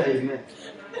better amen?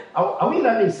 Are we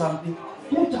learning something?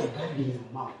 Put a guard in your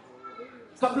mouth.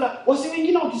 Kabla wasi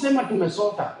wengine wakisema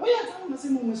tumesota, wewe hata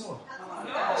unasema umesota.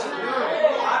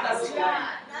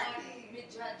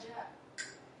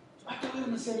 Hata wewe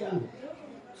unasema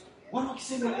wao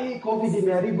wakisema COVID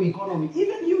imeharibu economy,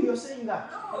 even you're saying that.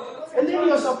 And then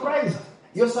you're surprised.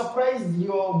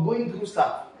 You're going through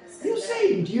stuff. You say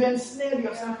it, you ensnare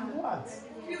yourself in words.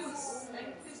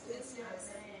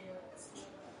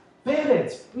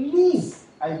 Parents, please,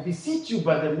 I beseech you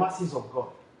by the mercies of God.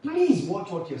 Please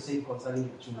watch what you're saying concerning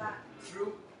your children.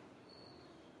 True.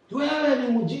 Wewe ni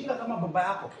mjinga kama baba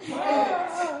yako.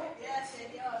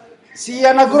 Si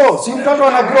ana grow, si mtoto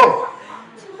ana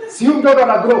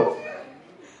grow.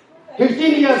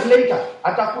 15 years later,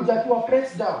 atakuja akiwa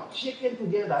pressed down, shaken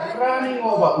together, running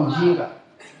over ujinga.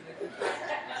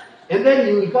 And then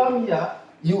you will come here,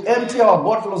 you empty our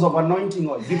bottles of anointing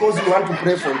oil because you want to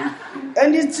pray for you.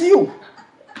 And it's you.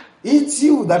 It's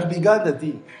you that began the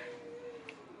thing.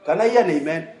 Can I hear an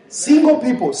amen? Single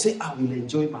people say, I will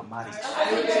enjoy my marriage.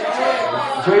 I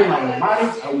will enjoy my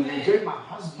marriage. I will enjoy my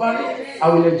husband. I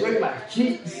will enjoy my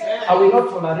kids. I will not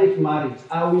tolerate marriage.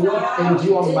 I will not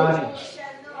endure marriage.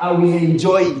 I will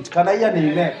enjoy it. Can I hear an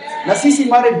amen? Na sisi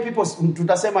married people,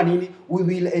 tutasema nini? We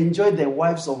will enjoy the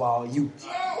wives of our youth.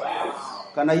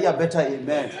 Can I hear better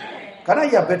amen? Can I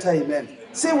hear better amen?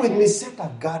 Say with me, set a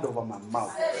guard over my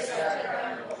mouth.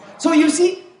 So you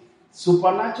see,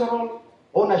 supernatural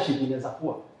ownership inaweza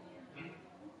kuwa.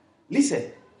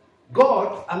 Listen, God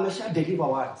amesha deliver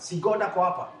word. Si God ako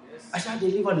hapa. Asha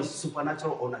deliver the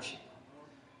supernatural ownership.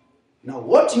 Now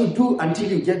what you do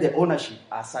until you get the ownership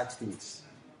are such things.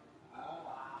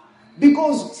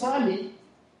 Because sali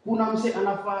kuna mse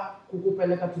anafaa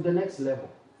kukupeleka to the next level.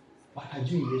 But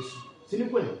hajui Yesu. Si ni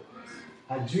kweli?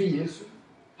 Hajui Yesu.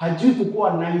 Hajui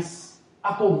kukuwa nice.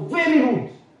 Ako very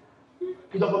rude.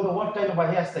 Kidogo, what kind of a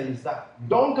hairstyle is that?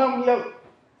 Don't come here.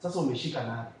 Sasa umeshika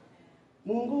nani?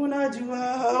 Mungu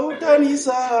najua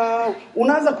utanisahau.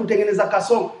 Unaanza kutengeneza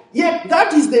kasong. Yet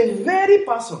that is the very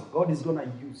person God is going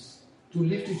to use to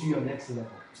lift you to your next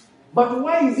level. But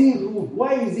why is he rude?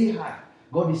 Why is he hard?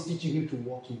 God is teaching you to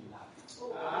walk in love.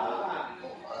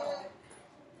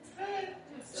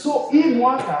 So hii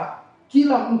mwaka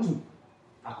kila mtu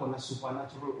akona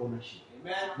supernatural ownership.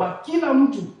 But kila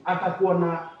mtu atakuwa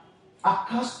na a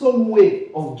custom way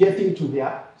of getting to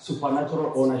their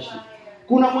supernatural ownership.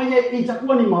 Kuna mwenye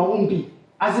itakuwa ni maombi.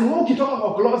 Azimu ukitoka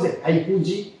kwa closet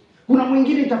haikuji. Kuna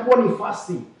mwingine itakuwa ni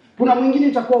fasting. Kuna mwingine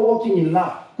itakuwa walking in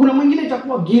love. Kuna mwingine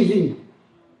itakuwa giving.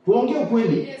 Tuongee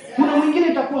ukweli. Kuna mwingine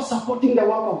itakuwa supporting the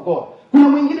work of God. Kuna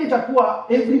mwingine itakuwa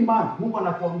every month Mungu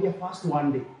anakuambia fast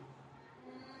one day.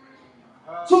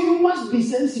 So you must be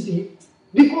sensitive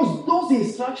because those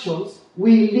instructions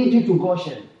will lead you to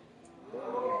Goshen.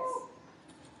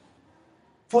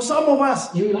 For some of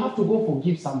us, you will have to go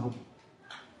forgive somebody.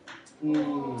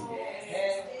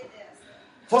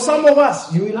 For some of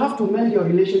us, you will have to mend your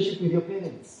relationship with your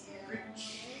parents.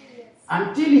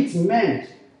 Until it's mended,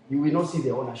 you will not see the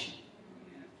ownership.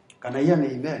 Can I hear an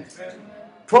amen?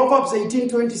 Proverbs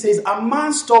 18:20 says, a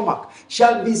man's stomach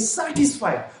shall be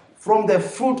satisfied from the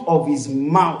fruit of his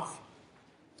mouth.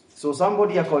 So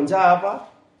somebody akonja hapa,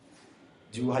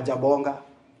 juu hajabonga.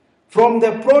 From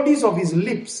the produce of his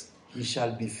lips, he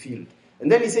shall be filled.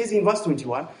 And then he says in verse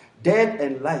 21, death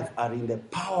and life are in the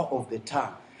power of the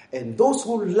tongue, and those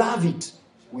who love it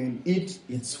will eat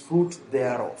its fruit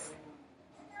thereof.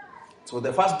 So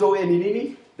the first doorway ni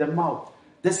nini? The mouth.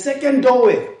 The second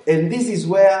doorway, and this is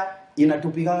where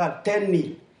inatupigaga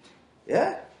 10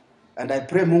 yeah? And I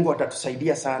pray Mungu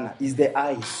atatusaidia sana, is the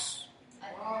eyes.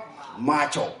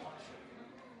 Macho.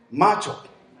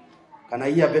 Can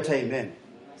I hear better amen?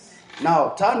 Now,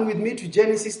 turn with me to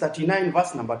Genesis 39,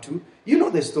 verse number 2. You know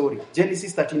the story.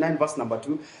 Genesis 39, verse number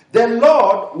 2. The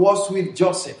Lord was with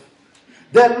Joseph.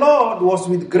 The Lord was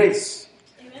with Grace.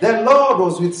 The Lord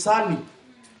was with Sally.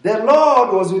 The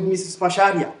Lord was with Mrs.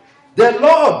 Masharia. The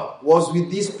Lord was with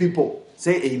these people.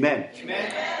 Say amen.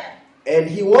 Amen. And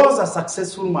he was a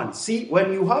successful man. See,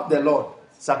 when you have the Lord,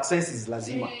 success is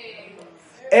lazima.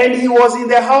 And he was in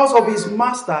the house of his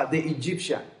master, the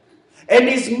Egyptian. And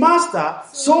his master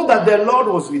saw that the Lord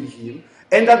was with him,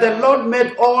 and that the Lord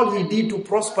made all he did to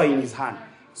prosper in his hand.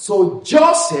 So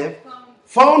Joseph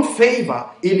found favor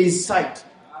in his sight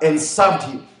and served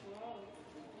him.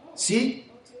 See,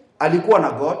 alikuwa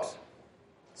na God.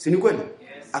 Si ni kweli?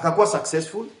 Akakuwa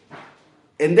successful.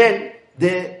 And then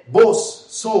the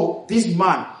boss saw this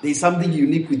man, there is something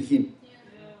unique with him.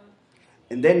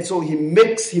 And then so he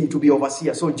makes him to be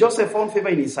overseer. So Joseph found favor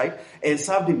in his sight and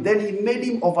served him. Then he made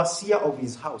him overseer of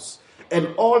his house.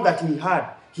 And all that he had,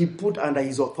 he put under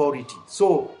his authority.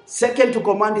 So second to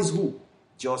command is who?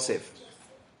 Joseph.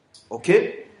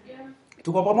 Okay?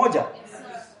 Tuko pamoja?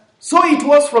 So it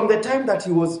was from the time that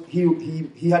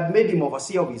he had made him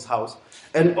overseer of his house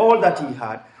and all that he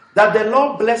had, that the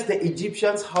Lord blessed the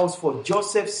Egyptian's house for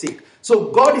Joseph's sake.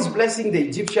 So God is blessing the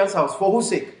Egyptian's house for whose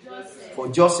sake? Joseph. For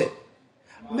Joseph.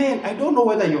 Man, I don't know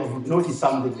whether you have noticed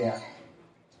something there.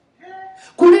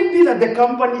 Could it be that the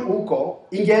company Uko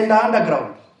ingeenda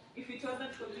underground? If it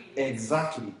wasn't for me.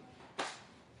 Exactly.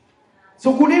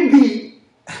 So could it be?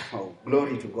 Oh,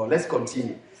 glory to God. Let's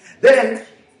continue. Then,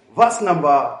 verse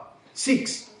number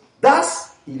 6.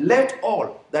 Thus he left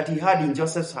all that he had in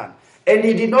Joseph's hand, and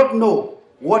he did not know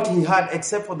what he had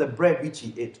except for the bread which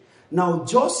he ate. Now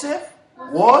Joseph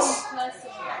was...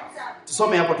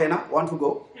 Tusome hapo tena. Want to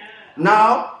go?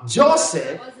 Now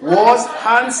Joseph was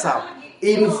handsome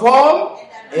in form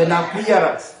and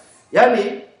appearance.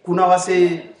 Yani, kuna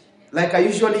wase, like I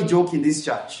usually joke in this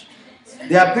church,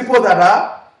 there are people that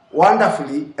are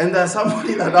wonderfully, and there are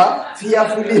somebody that are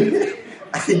fearfully.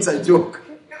 It's a joke.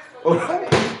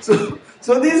 Alright?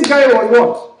 So this guy was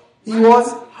what? He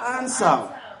was handsome.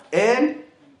 And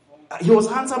he was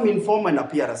handsome in form and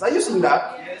appearance. Are you seeing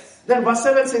that? Yes. Then verse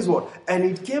 7 says what? And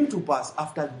it came to pass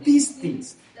after these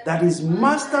things that his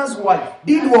master's wife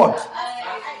did what?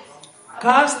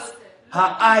 Cast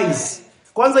her eyes.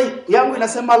 Kwanza yangu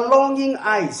inasema longing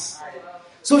eyes.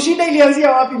 So shida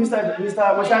ilianzia wapi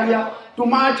Mr. Masharia?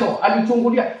 Tumacho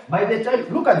alichungulia. By the time,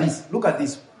 look at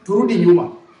this. Turudi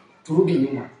nyuma. Tumerudi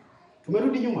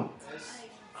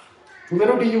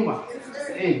nyuma.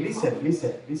 Hey,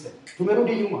 listen.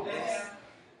 Tumerudi nyuma.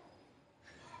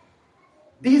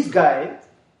 This guy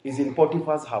is in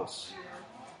Potiphar's house.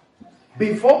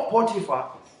 Before Potiphar,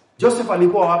 Joseph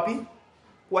alikuwa wapi?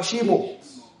 Kwa shimo.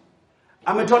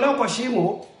 Ametolewa kwa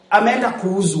shimo, ameenda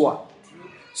kuuzwa.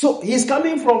 So he's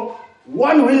coming from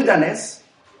one wilderness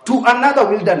to another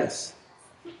wilderness.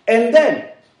 And then,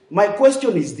 my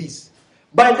question is this.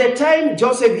 By the time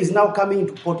Joseph is now coming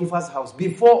to Potiphar's house,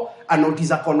 before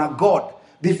anotiza kona God,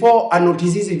 before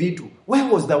anotizizi vitu, where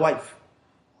was the wife?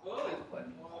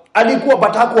 Alikuwa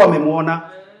but hakuwa amemuona.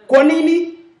 Kwa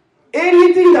nini?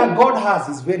 Anything that God has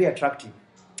is very attractive.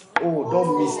 Oh,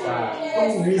 don't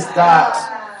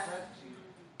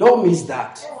miss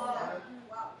that.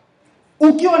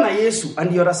 Ukiwa na Yesu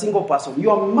and you're a single person, you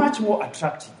are much more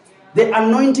attractive. The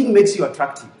anointing makes you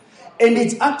attractive. And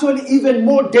it's actually even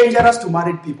more dangerous to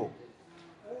married people.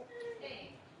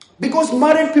 Because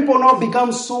married people now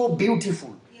become so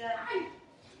beautiful.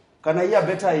 Can I hear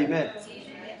better amen?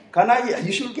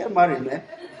 You should get married, man.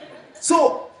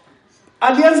 So,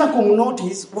 alianza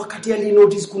kumnotice wakati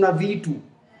alinotice kuna vitu.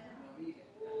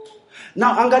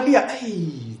 Now, angalia,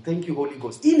 hey, thank you Holy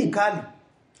Ghost. Hii ni kali.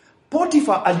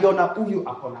 Potiphar aliona huyu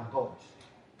akona God.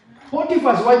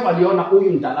 Potiphar's wife aliona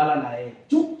huyu nitalala na yeye.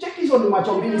 Check hizo ni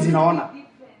macho mbili zinaona.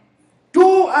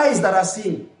 Two eyes that are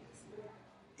seeing.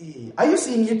 Are you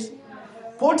seeing it?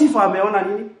 Potiphar ameona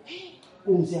nini?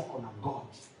 Huyu mzee akona God.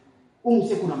 Huyu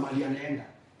mzee kuna mali anaenda.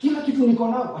 Kila kitu niko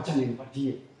nao, acha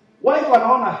nimpatie. Wife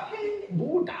anaona,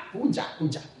 Buddha,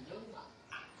 kuja.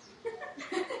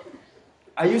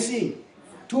 Are you seeing?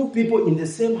 Two people in the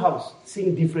same house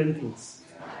seeing different things.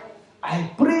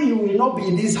 I pray you will not be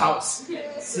in this house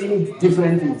seeing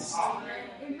different things.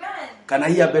 Amen. Can I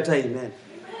hear better amen?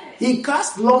 He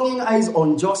cast longing eyes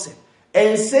on Joseph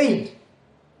and said,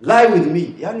 lie with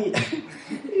me. Yani,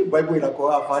 Bible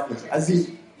inakoa party. As if,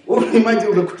 imagine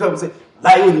umekuta mse,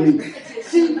 lie with me.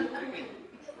 See?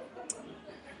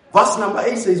 Verse number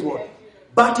 8 says what?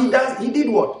 But he did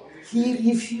what?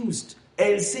 He refused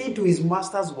and said to his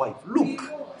master's wife, look,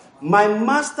 my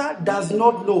master does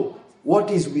not know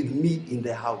what is with me in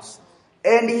the house,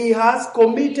 and he has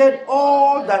committed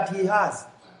all that he has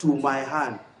to my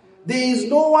hand. There is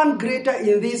no one greater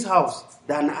in this house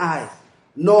than I,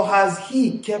 nor has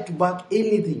he kept back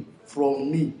anything from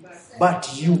me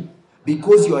but you,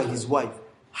 because you are his wife.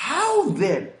 How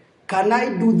then can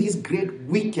I do this great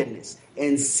wickedness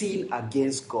and sin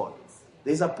against God?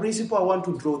 There's a principle I want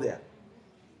to draw there.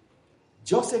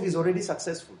 Joseph is already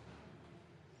successful.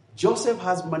 Joseph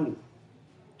has money,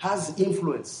 has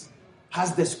influence,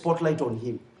 has the spotlight on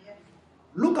him.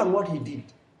 Look at what he did.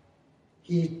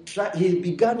 He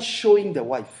began showing the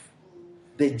wife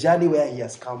the journey where he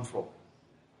has come from.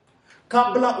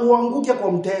 Kabla uanguke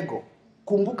kwa mtego,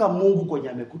 kumbuka Mungu kwenye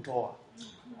amekutoa.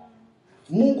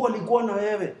 Mungu alikuwa na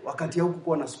wewe wakati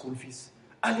haukuwa na school fees.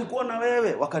 Alikuwa na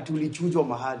wewe wakati ulichujwa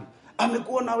mahali.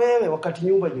 Amekuwa na wewe wakati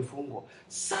nyumba ilifungwa.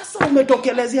 Sasa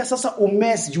umetokelezea, sasa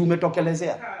umess juu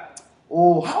umetokelezea.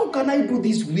 Oh, how can I do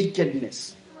this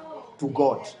wickedness to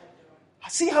God?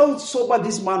 See how sober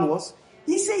this man was?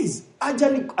 He says,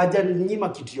 ajaninyima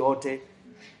kitu yote.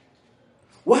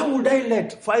 Why would I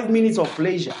let 5 minutes of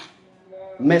pleasure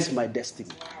mess my destiny?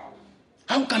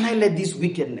 How can I let this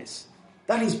wickedness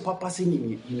that is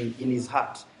purposing in his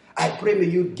heart? I pray may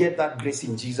you get that grace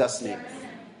in Jesus' name.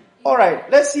 All right,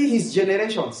 let's see his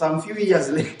generation some few years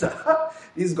later.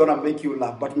 This is going to make you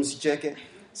laugh, but Mr. Cheke.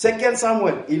 2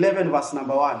 Samuel 11 verse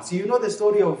number 1. So you know the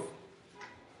story of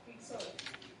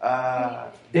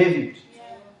David.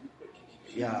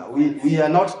 Yeah, we are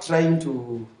not trying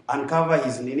to uncover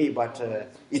his nini, but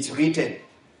it's written.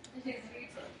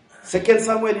 2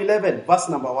 Samuel 11 verse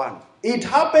number 1. It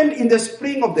happened in the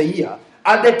spring of the year,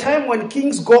 at the time when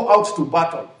kings go out to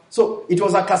battle. So it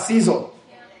was like a season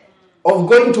of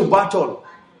going to battle.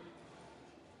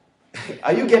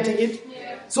 Are you getting it?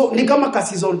 Yeah. So ni kama ka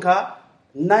season ka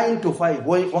 9 to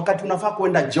 5 wakati unafaa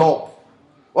kwenda job.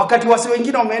 Wakati wasi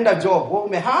wengine wameenda job, wewe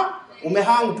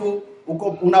umehang tu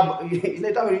uko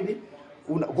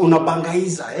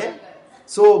unabangaiza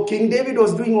So King David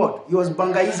was doing what? He was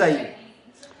bangaizing.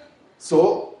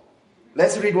 So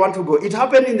let's read 1 to go. It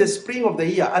happened in the spring of the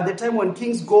year, at the time when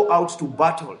kings go out to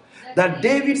battle, that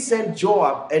David sent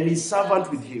Joab and his servant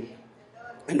with him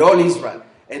and all Israel,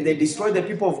 and they destroyed the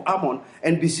people of Ammon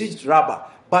and besieged Rabbah.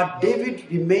 But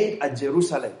David remained at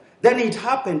Jerusalem. Then it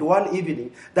happened one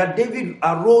evening that David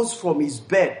arose from his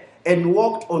bed and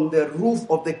walked on the roof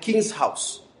of the king's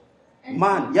house.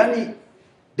 Man, yani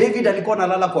David alikuwa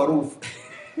analala kwa roof.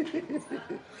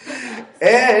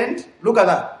 And look at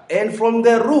that. And from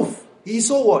the roof he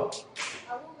saw what?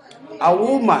 A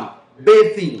woman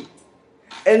bathing.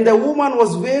 And the woman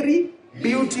was very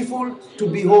beautiful to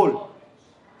behold.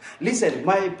 Listen,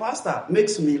 my pastor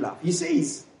makes me laugh. He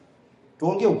says,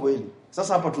 tuongee ukweli.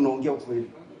 Sasa hapa tunaongea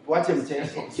ukweli. Tuache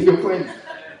mchezo. Sio kweli.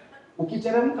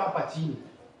 Ukiteremka hapa chini,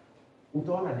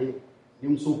 utaona ni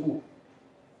msupu.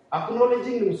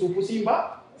 Acknowledging ni msupu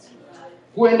simba.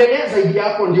 Kuendelea zaidi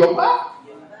yako ndio ba.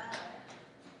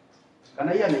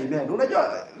 Kana yeye anaimea.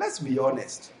 Unajua, let's be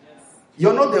honest.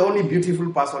 You're not the only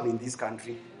beautiful person in this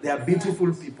country. There are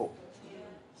beautiful people.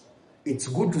 It's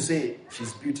good to say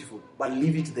she's beautiful, but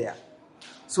leave it there.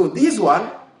 So this one,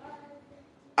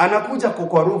 anakuja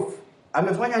kwa roof.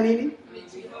 Amefanya nini?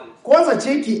 Kwanza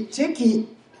cheki.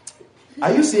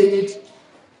 Are you seeing it?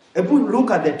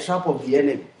 Look at the trap of the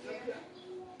enemy.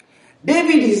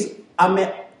 David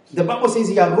the Bible says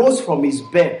he arose from his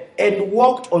bed and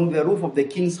walked on the roof of the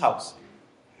king's house.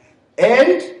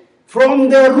 And from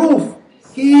the roof,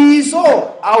 he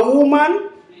saw a woman.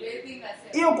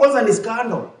 Hiyo kwanza ni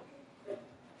scandal.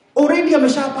 Already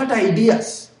ameshapata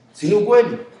ideas. Si ni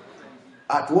kweli?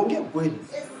 Tuongee kweli.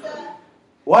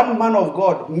 One man of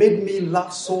God made me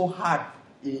laugh so hard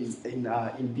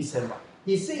in December.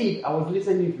 He said, I was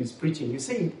listening to his preaching. He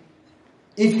said,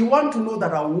 if you want to know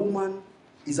that a woman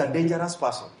is a dangerous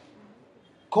person,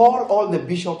 call all the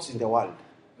bishops in the world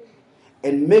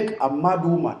and make a mad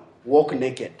woman walk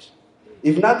naked.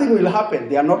 If nothing will happen,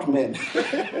 they are not men.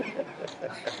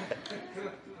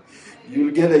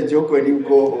 You'll get a joke when you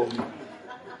go home.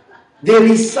 There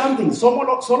is something.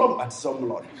 Solomon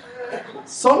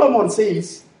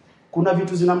says, kuna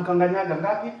vitu zinamkanganyaga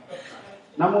ngapi?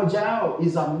 Na moja yao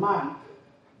is a man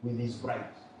with his bride.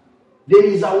 There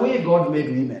is a way God made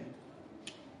women.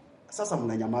 Sasa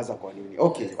mnanyamaza kwa nini?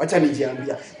 Okay, wacha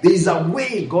nijiambia. There is a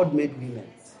way God made women.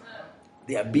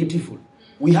 They are beautiful.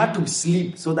 We had to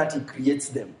sleep so that he creates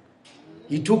them.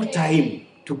 He took time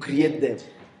to create them.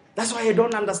 That's why I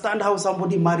don't understand how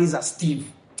somebody marries a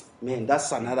Steve. Man,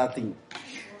 that's another thing.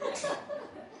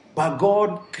 But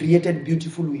God created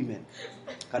beautiful women.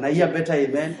 Can I hear better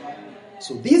amen?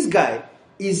 So this guy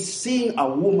is seeing a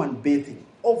woman bathing.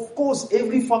 Of course,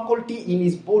 every faculty in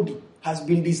his body has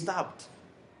been disturbed.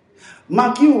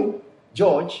 Mark you,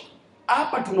 George,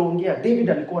 hapa tunaongea David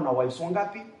alikuwa na wives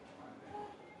wangapi?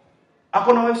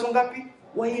 Ako na wives wangapi?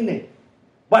 4.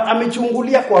 But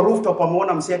amechungulia kwa rooftop,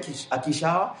 ameona msia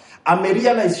akishawa.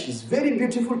 Amerealize she's very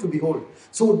beautiful to behold.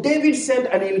 So David sent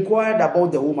and inquired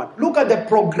about the woman. Look at the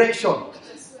progression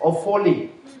of falling.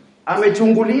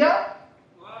 Amechungulia,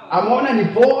 ameona ni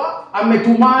poa,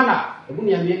 ametumana. Hebu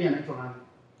niambieni anaitwa nani?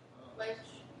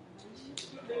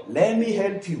 Let me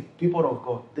help you, people of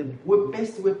God. The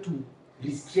best way to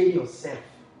restrain yourself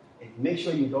and make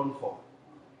sure you don't fall.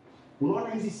 Unaona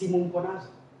hizi simu mko nazo?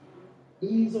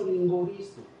 Hizo ni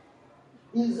ngoristo.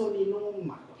 Hizo ni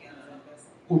noma.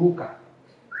 Kuruka.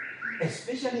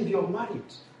 Especially if you're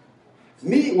married.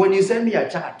 Me, when you send me a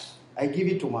chat, I give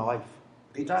it to my wife.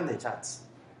 Return the chats.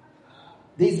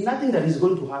 There is nothing that is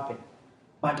going to happen.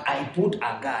 But I put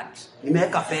a guard.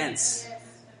 Make a fence.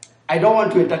 I don't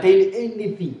want to entertain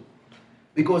anything.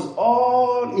 Because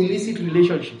all illicit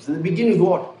relationships, they begin with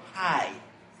what? Hi.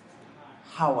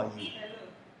 How are you?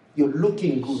 you're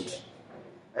looking good.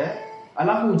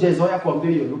 Alafu ujezoea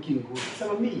kuambia you're looking good.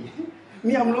 Sema me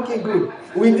I'm looking good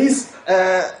with this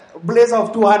blazer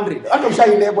of 200. Hata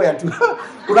ushai lebo ya tu.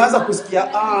 Unaanza kusikia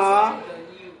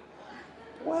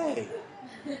why?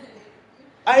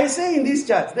 I say in this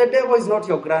church, the devil is not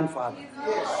your grandfather.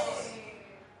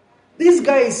 This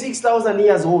guy is 6,000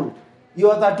 years old.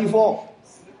 You are 34.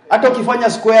 Hata ukifanya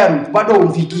square root bado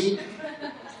umfiki.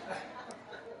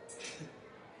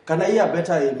 Can I hear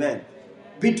better amen?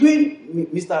 Between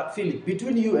Mr. Philip,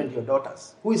 between you and your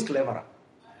daughters, who is cleverer?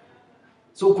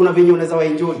 So kuna venye unaweza wa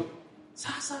enjoy.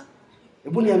 Sasa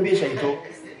hebu niambie Shaito.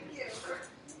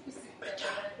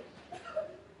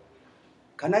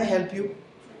 Can I help you?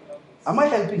 Am I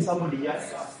helping somebody here?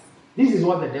 This is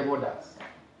what the devil does.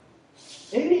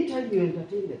 Anytime you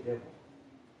entertain the devil,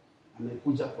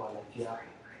 amekuja kwa life yako,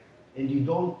 and you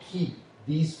don't keep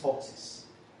these foxes,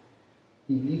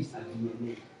 he leaves a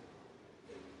DNA.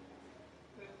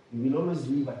 You will always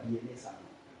leave a DNA somewhere.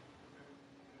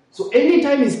 So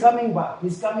anytime he's coming back,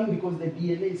 he's coming because the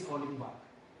DNA is calling back.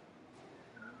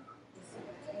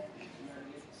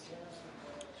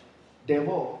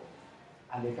 Devil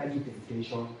alekaji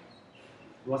temptation.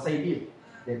 Wasaidie,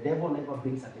 the devil never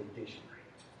brings a temptation.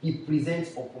 He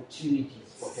presents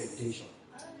opportunities for temptation.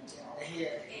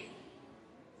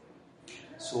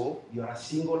 So, you're a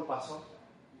single person.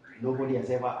 Nobody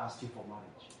has ever asked you for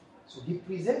marriage. So, he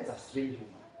presents a strange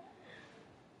woman.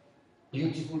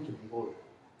 Beautiful to behold.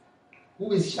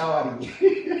 Who is showering?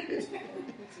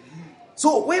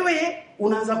 So, wewe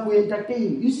unaanza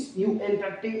ku-entertain. You see, you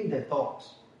entertain the thought.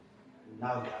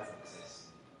 Now he has access.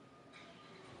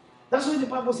 That's why the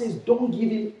Bible says, don't give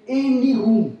him any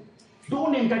room.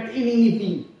 Don't entertain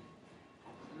anything.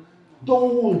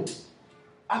 Don't.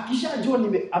 Akishajua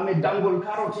amedangle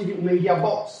carrot hivi umeingia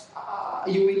box.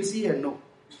 You will see and know.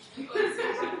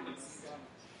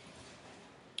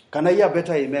 Can I hear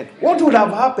better amen? What would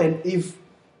have happened if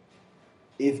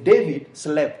David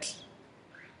slept?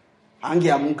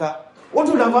 Angeamka. What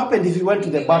would have happened if he went to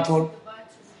the battle?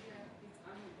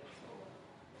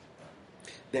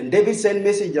 Then David sent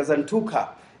messengers and took her,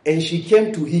 and she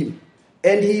came to him,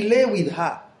 and he lay with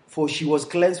her, for she was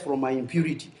cleansed from her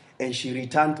impurity, and she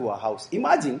returned to her house.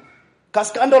 Imagine,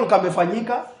 kaskandal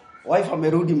kamefanyika, wife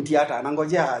amerudi mtiata,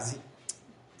 anangojea hazi.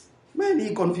 Man, hii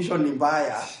confusion ni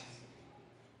mbaya.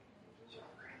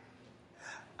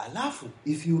 Alafu,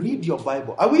 if you read your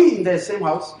Bible, are we in the same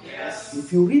house? Yes.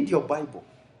 If you read your Bible,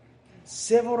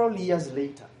 several years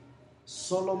later,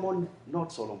 is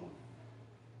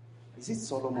it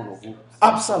Solomon or who?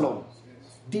 Absalom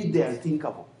did the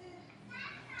unthinkable.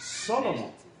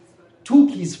 Solomon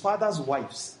took his father's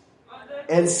wives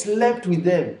and slept with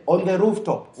them on the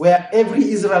rooftop where every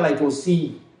Israelite was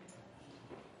seeing.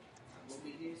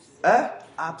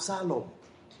 Absalom.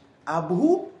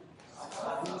 Abu?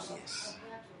 Yes.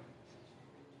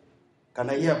 Can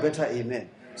I hear better amen?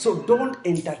 So don't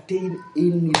entertain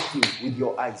anything with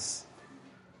your eyes.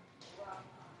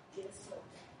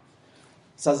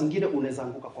 Saa zingine unaweza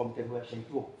anguka kwa mtego ya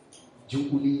shaitani.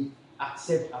 Juu uli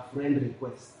accept a friend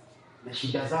request. Na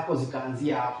shida zako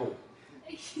zikaanzia hapo.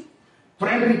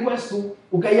 Friend request tu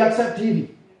ukai-accept hivi.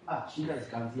 Shida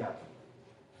zikaanzia hapo.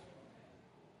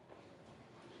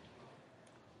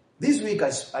 This week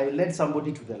I led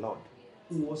somebody to the Lord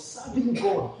who was serving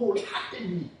God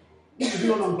wholeheartedly.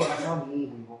 Niliona mtu anaserve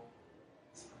Mungu hivyo.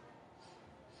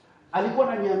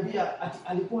 Alikuwa ananiambia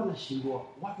alikuwa anashindwa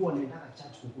watu wanaenda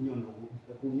church kukunywa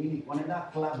nini, wanaenda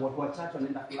club, watu wa church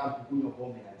wanaenda club kukunywa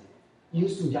pombe aje. He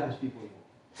used to judge people.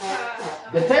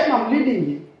 The time I'm leading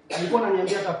him, alikuwa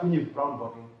ananiambia atakunywa brown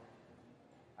bottle.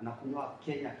 Anakunywa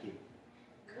Kenya King.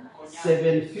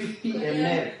 750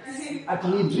 ml. At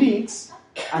he drinks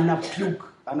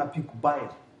anapuke bile.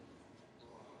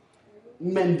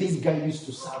 Man, this guy used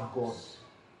to serve God.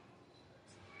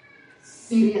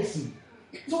 Seriously.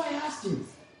 So I asked him,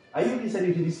 are you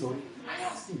listening to this story? I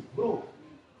asked him, bro,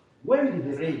 when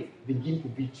did the rain begin to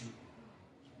beat you?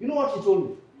 You know what he told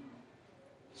me?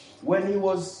 When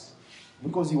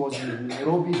because he was in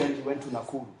Nairobi, then he went to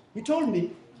Nakuru. He told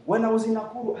me, when I was in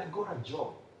Nakuru, I got a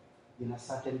job in a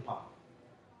certain pub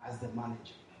as the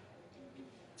manager.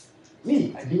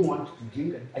 Me, I didn't want to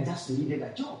drink, I just needed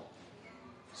a job.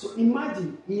 So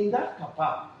imagine, in that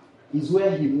pub is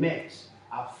where he met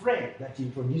a friend that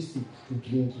introduced him to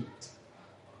drinking.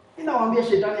 Inawaambia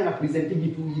shetani anapresentingi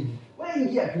tu hivi. Wewe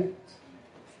ingia tu.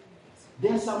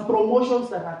 There are some promotions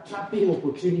that are trapping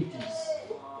opportunities.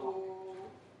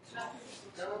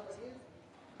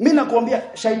 Mimi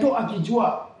nakwambia shaito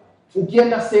akijua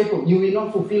ukienda seto you will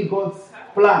not fulfill God's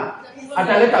plan.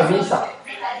 Ataleta visa.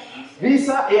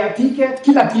 visa, air ticket,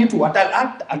 kila kitu.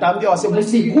 Ataambia wase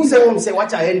msiguze huyo mse,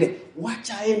 wacha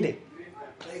aende.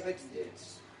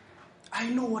 I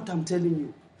know what I'm telling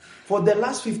you. For the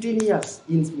last 15 years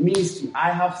in ministry,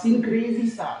 I have seen crazy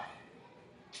stuff.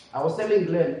 I was telling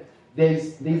Glenn,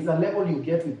 there's a level you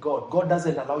get with God. God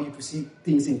doesn't allow you to see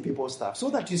things in people's stuff so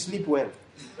that you sleep well.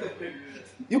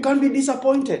 You can be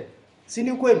disappointed.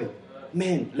 Sini kweli?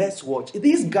 Man, let's watch.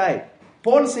 This guy,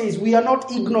 Paul says, we are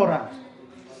not ignorant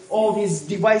of his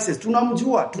devices.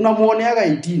 Tunamjua, tunamuoneaga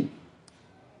 18.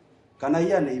 Can I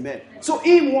hear an amen? So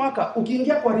hii mwaka,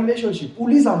 ukiingia kwa relationship,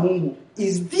 uliza Mungu,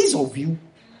 is this of you?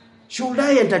 Should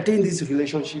I entertain this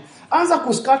relationship? Anza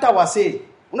kuskata wase.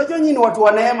 Unajua nyinyi watu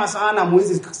wa neema sana,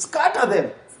 mwezi scatter them.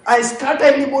 I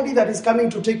scatter anybody that is coming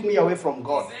to take me away from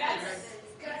God.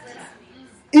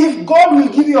 If God will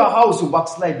give you a house, you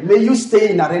backslide. May you stay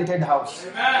in a rented house.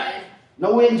 Amen.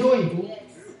 Now we enjoy it.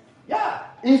 Yeah.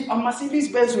 If a Mercedes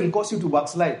Benz will cause you to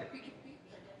backslide,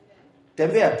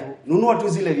 tembea tu, nunua tu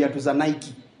zile viatu za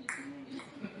Nike.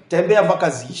 Tembea mpaka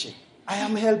ziishe. I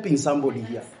am helping somebody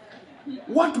here.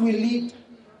 What will it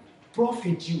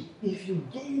profit you if you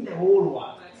gain the whole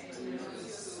world?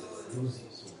 Lose it.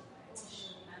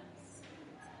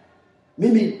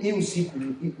 Mimi hii usiku,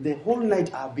 the whole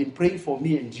night I have been praying for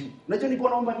me and you. Unajua niko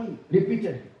naomba nini?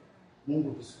 Repeatedly.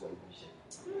 Mungu tusikuaibishe.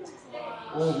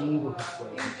 Oh Mungu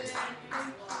tusikuaibishe.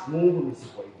 Mungu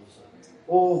nisikuaibishe.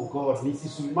 Oh God,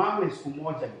 nisisimame siku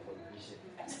moja nikuaibishe.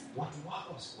 Watu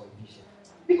wako wasikuaibishe.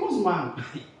 Because man,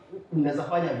 unaweza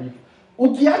fanya vitu.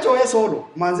 Ukiacha wewe solo,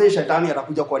 manze shetani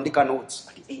atakuja kuandika notes.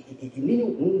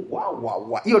 Nini?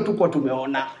 Wow. Hiyo tuko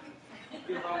tumeona.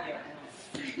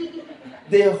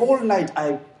 The whole night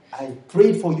I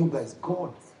prayed for you guys.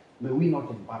 God, may we not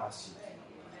embarrass you.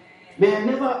 May I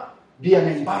never be an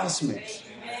embarrassment.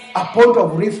 A point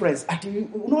of reference.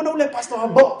 Unaona ule pastor wa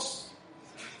box.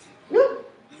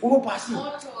 Uno pasi.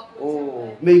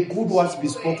 Oh, may good words be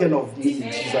spoken of me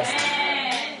in Jesus'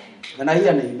 name. And I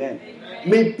hear an amen.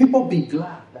 May people be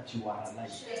glad that you are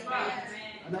alive.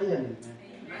 And I hear an amen.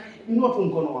 You know what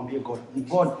I'm going to ambie God?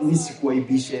 God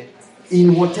nisikuaibishe.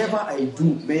 In whatever I do,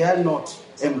 may I not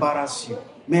embarrass you.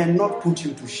 May I not put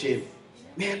you to shame.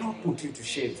 May I not put you to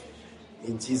shame.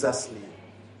 In Jesus' name.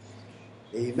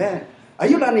 Amen. Are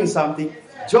you learning something?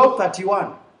 Job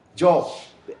 31. Job.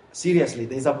 Seriously,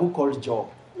 there's a book called Job.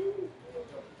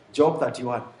 Job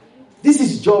 31. This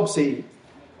is Job saying,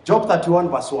 Job 31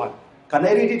 verse 1. Can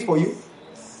I read it for you?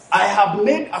 I have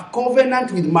made a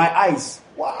covenant with my eyes.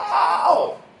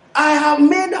 Wow! I have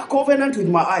made a covenant with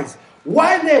my eyes.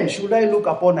 Why then should I look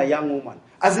upon a young woman?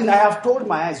 As in, I have told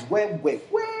my eyes, wait.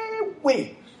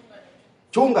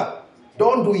 Chunga,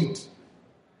 don't do it.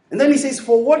 And then he says,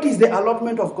 for what is the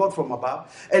allotment of God from above,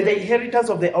 and the inheritance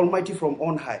of the Almighty from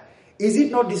on high? Is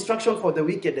it not destruction for the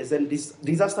wicked and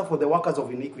disaster for the workers of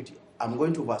iniquity? I'm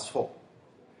going to verse 4.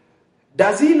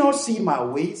 Does he not see my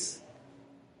ways?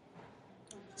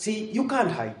 See, you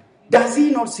can't hide. Does he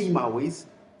not see my ways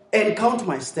and count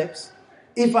my steps?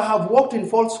 If I have walked in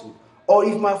falsehood, or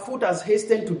if my foot has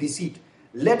hastened to deceit,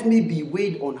 let me be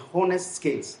weighed on honest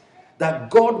scales, that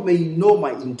God may know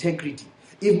my integrity.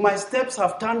 If my steps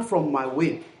have turned from my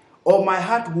way, or my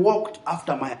heart walked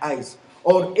after my eyes,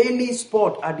 or any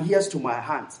spot adheres to my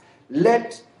hands, then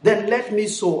let me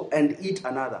sow and eat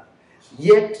another.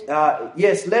 Yet,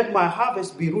 let my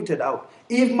harvest be rooted out.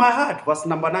 If my heart, verse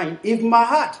number 9, if my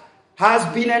heart has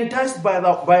been enticed by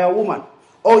a woman,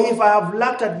 or if I have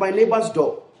laughed at my neighbor's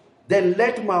door, then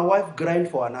let my wife grind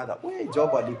for another.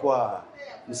 Job alikuwa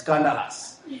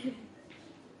scandalous.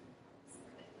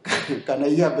 Can I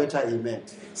hear better amen?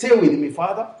 Say with me,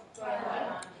 Father,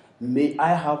 may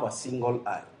I have a single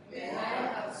eye.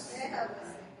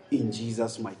 In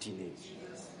Jesus' mighty name.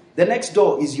 The next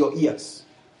door is your ears.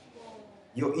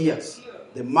 Your ears.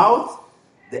 The mouth,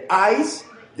 the eyes,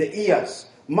 the ears.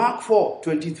 Mark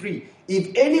 4:23.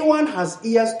 If anyone has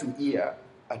ears to hear,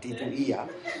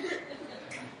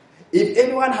 if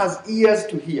anyone has ears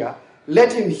to hear,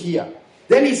 let him hear.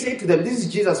 Then he said to them, this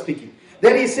is Jesus speaking.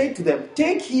 Then he said to them,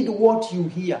 take heed what you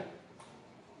hear.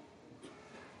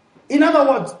 In other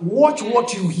words, watch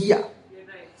what you hear.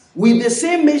 With the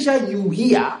same measure you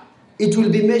hear, it will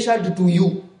be measured to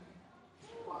you.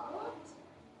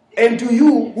 And to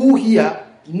you who hear,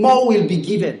 more will be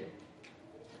given.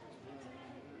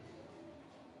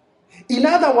 In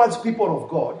other words, people of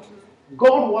God,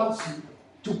 God wants you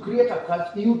to create a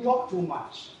culture. You talk too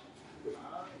much,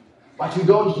 but you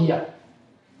don't hear.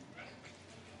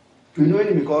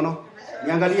 Tuinueni mikono.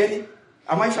 Niangalieni.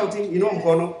 Am I shouting? Inua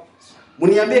mkono.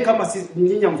 Muniambie kama si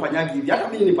nyinyi mfanyagi hivi. Hata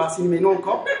mimi ni basi nimeinua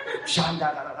mkono.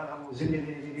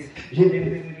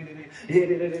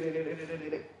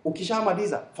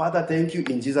 Ukishamaliza, Father, thank you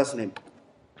in Jesus' name.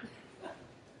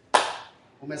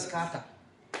 Umeskata.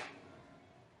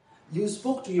 You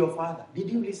spoke to your father.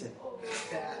 Did you listen?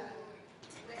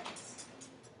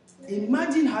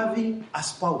 Imagine having a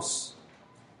spouse.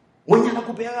 Mwenye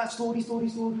anakupeaga story.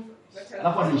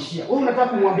 Alafu anaishia. Wewe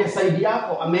unataka kumwambia side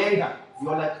yako ameenda.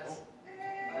 You're like,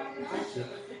 okay.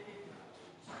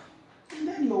 And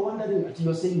then you're wondering what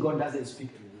you're saying God doesn't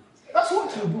speak to you. That's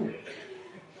what you do.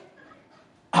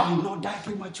 I will not die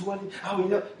prematurely. I will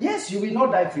not. Yes, you will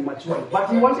not die prematurely. But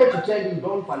he wanted to tell you,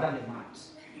 don't panda the mat.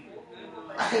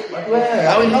 But well,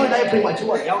 I will not die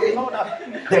prematurely. I will not die.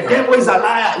 The devil is a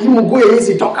liar. You will go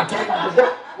easy talk.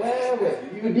 Well,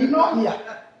 you did not hear.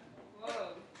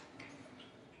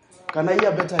 Can I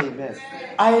hear better amen?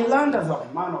 I learned as a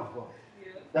man of God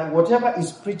that whatever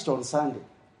is preached on Sunday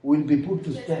will be put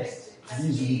to test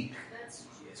this week.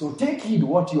 So take heed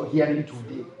what you're hearing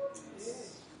today.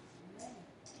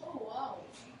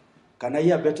 Can I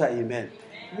hear better amen?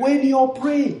 When you're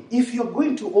praying, if you're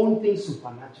going to own things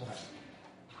supernatural,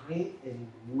 pray and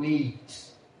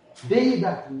wait. They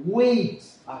that wait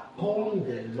upon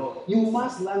the Lord. You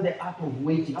must learn the art of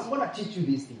waiting. I'm going to teach you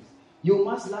these things. You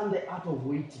must learn the art of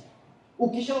waiting.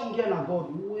 Ukishaongea na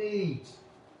God, wait.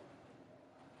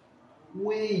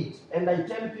 Wait. And I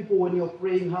tell people when you're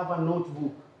praying, have a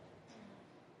notebook.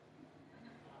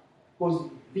 Because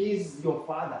this, your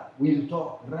father, will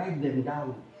talk. Write them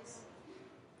down.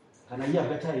 Can I hear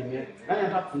better amen? Nani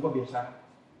anataka kufungua biashara?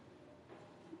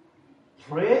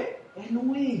 Pray and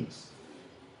wait.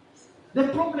 The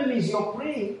problem is you're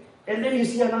praying and then you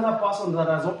see another person that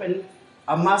has opened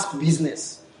a mask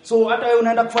business. So hata wewe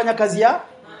unaenda kufanya kazi ya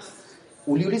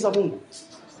uliuliza Mungu.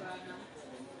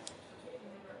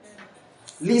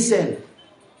 Listen.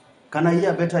 Can I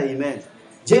hear better amen?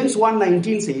 James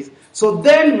 1:19 says, so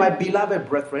then, my beloved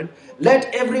brethren,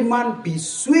 let every man be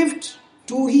swift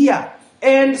to hear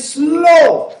and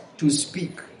slow to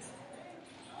speak.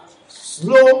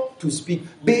 Slow to speak.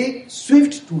 Be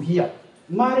swift to hear.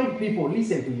 Married people,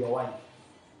 listen to your wife.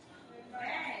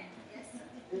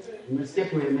 Umesikia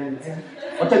tu amen.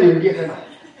 Wacha nirudie tena.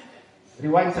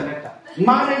 Rewind selector.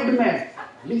 Married men,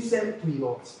 listen to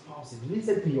your spouses.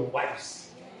 Listen to your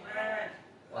wives.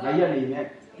 Na hiyo ni amen.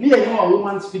 Me, I know a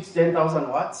woman speaks 10,000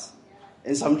 words.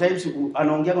 And sometimes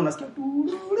anaongea unasikia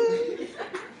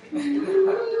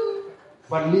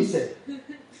but listen.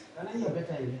 Can I hear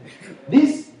better amen?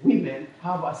 These women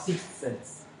have a sixth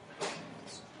sense.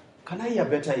 Can I hear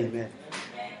better amen?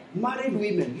 Married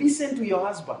women, listen to your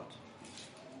husband.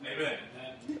 Amen.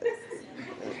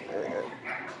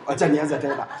 Acha nianze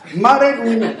tena. Married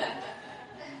women.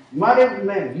 Married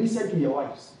men, listen to your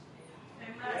wives.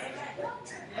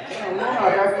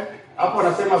 Hapo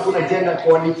anasema kuna gender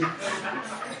equality.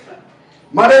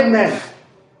 Married men,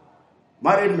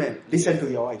 listen to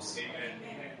your wives.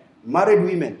 Married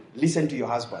women, listen to your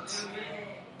husbands.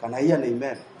 Can I hear an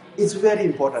amen? It's very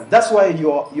important. That's why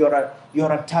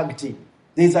you're a tag team.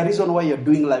 There's a reason why you're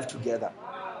doing life together.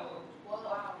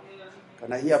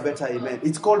 Can I hear better amen?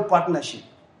 It's called partnership.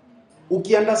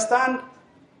 Uki understand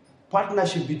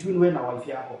partnership between wewe na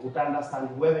wife yako, uta understand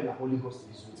wewe na Holy Ghost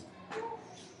vizuri.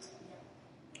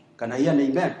 Can I hear an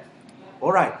amen?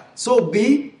 All right. So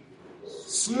be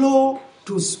slow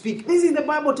to speak. This is the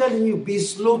Bible telling you, be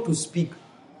slow to speak.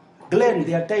 Glenn,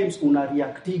 there are times una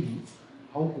reactigi,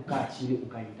 haukukaa chini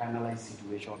uka-internalize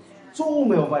situation. So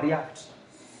ume-overreact.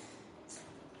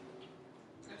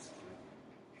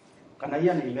 Can I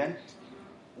hear an amen?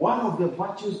 One of the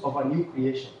virtues of a new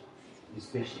creation is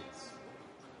patience.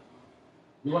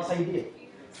 Niwasaidie?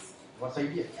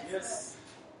 Yes.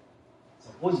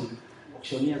 Supposing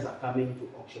auctioneers are coming to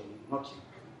auction you, not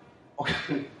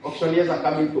you. Auctioneers are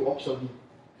coming to auction you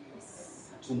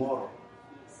tomorrow.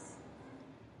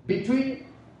 Between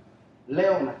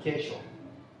leo na kesho,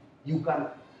 you can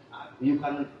do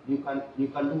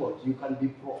what? You can be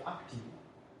proactive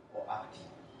or active.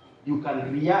 You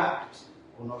can react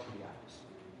or not react.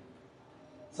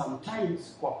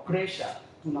 Sometimes kwa pressure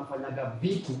tunafanyaga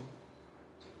vitu.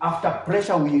 After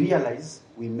pressure we realize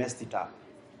we messed it up.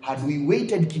 Had we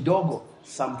waited kidogo,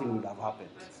 something would have happened.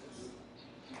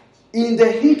 In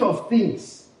the heat of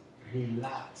things,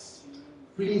 relax.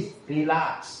 Please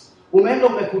relax. Umeenda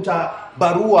umekuta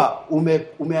barua,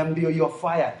 umeambiwa you're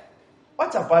fired.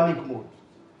 What's a panic mode?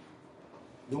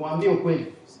 Niwaambie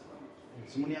ukweli.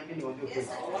 Simuniambie niwaambie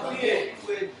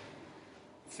ukweli.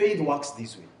 Faith works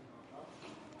this way.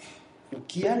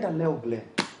 Ukienda leo Glenn,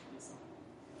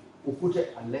 ukute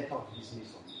a letter of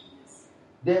dismissal.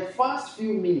 The first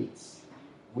few minutes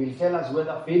will tell us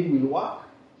whether faith will work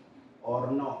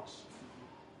or not.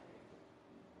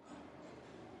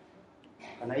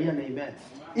 And I hear an amen.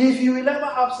 If you will ever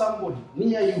have somebody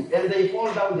near you and they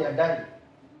fall down, they are dying.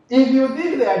 If you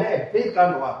think they are dead, faith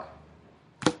can't work.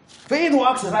 Faith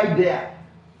works right there.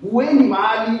 When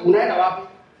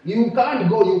you can't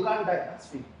go, you can't die. That's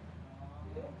faith.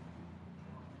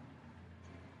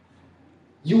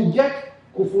 You get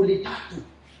kufuli tatu.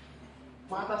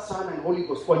 Father, Son, and Holy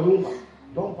Ghost kwa nyumba.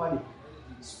 Don't panic.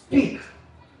 Speak.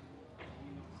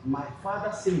 My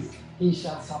Father says, He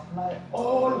shall supply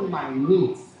all my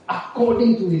needs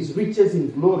according to His riches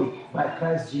in glory by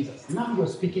Christ Jesus. Now you're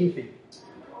speaking faith.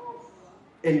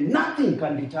 And nothing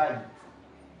can deter you.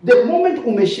 The moment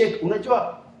umeshake,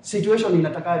 unajua situation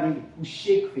inataka nini?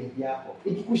 Ushake faith yako.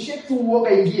 Ikikushake tu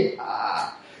uoga ingie.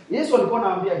 Yesu alikuwa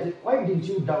anaambia, why did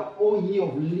you doubt, O ye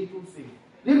of little faith?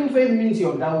 Little faith means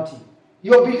you're doubting.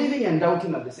 You're believing and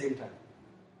doubting at the same time.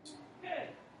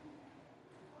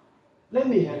 Let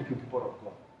me help you, people of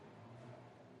God.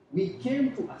 We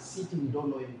came to a city we don't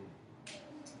know anyone.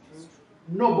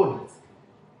 Nobody.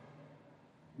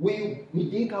 We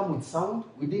didn't come with sound.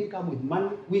 We didn't come with money.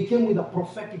 We came with a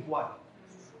prophetic word.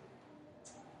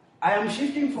 I am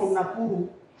shifting from Nakuru,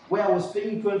 where I was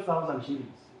paying 12,000 shillings.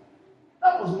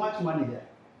 That was much money there.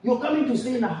 You're coming to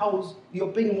stay in a house,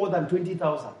 you're paying more than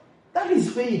 20,000. That is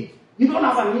faith. You don't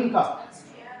have an income.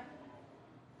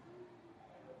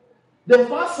 The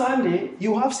first Sunday,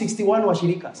 you have 61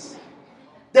 washirikas.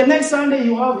 The next Sunday,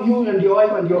 you have you and your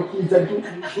wife and your kids and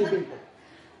two people.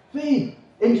 Faith.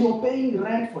 And you're paying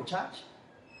rent for church,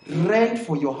 rent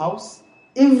for your house.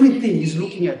 Everything is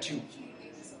looking at you.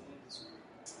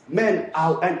 Man,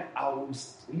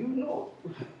 you know,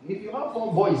 if you have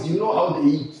 4 boys, you know how they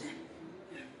eat.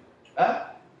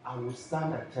 I will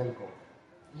stand and tell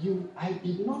God, I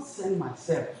did not send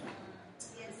myself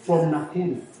from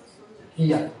Nakuru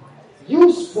here.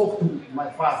 You spoke to my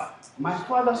father. My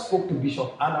father spoke to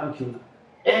Bishop Adam Kuna.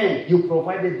 And you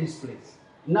provided this place.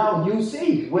 Now you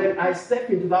say, when I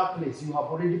step into that place, you have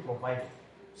already provided.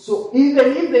 So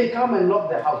even if they come and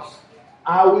lock the house,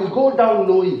 I will go down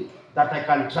knowing that I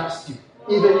can trust you,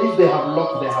 even if they have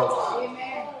locked the house.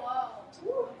 Amen.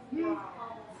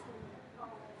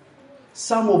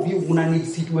 Some of you need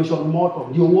situation moto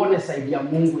ndio uone side ya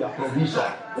Mungu ya provision.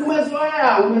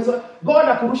 Umezoea. God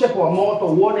akurushe kwa moto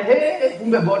uone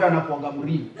kumbe God anakuanga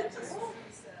mridi.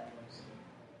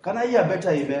 Can I hear better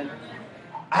amen?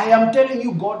 I am telling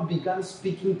you, God began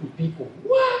speaking to people.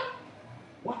 What?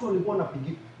 Watu walikuwa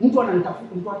wanapigia. Mtu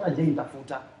ananitafuta, mtu hata je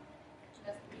nitafuta.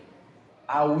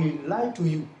 I will lie to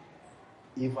you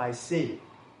if I say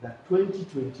that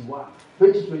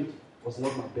 2020 was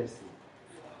not my best year.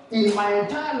 In my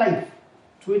entire life,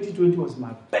 2020 was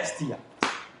my best year.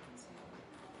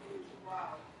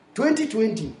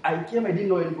 2020, I came, I didn't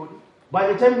know anybody. By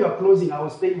the time we were closing, I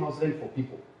was paying house rent for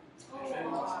people.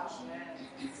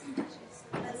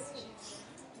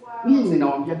 Mimi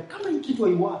ninawaambia kama hii kitu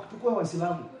haiwaki tukue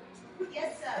Waislamu. Yes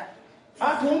sir.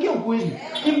 Tuongee ukweli.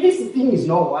 If this thing is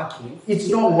not working, it's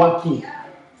not working.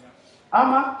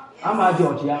 Ama aje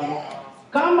watu yangu.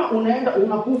 Kama unaenda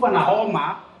unakufa na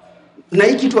homa na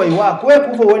hii kitu haiwaki, wewe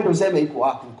kufa uende useme iko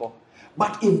wapi huko.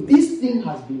 But if this thing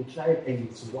has been tried and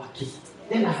it's working,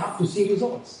 then I have to see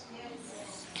results.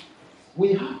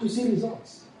 We have to see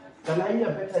results. Can I hear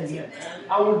better amen?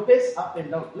 I will pace up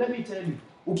and down. Let me tell you.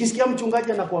 Ukisikia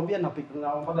mchungaji anakuambia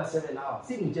naombaga 7 hours.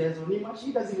 Si mchezo, ni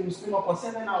mashida zilimsukuma kwa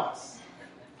 7 hours.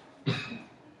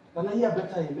 Can I hear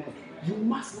better amen? You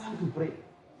must learn to pray.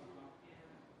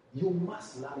 You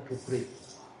must learn to pray.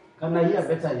 Can I hear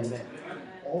better amen?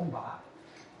 Omba.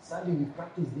 Sadly, we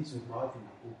practice this with my wife in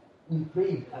the home. We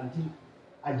prayed until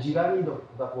a jirani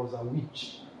that was a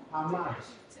witch. Hamad.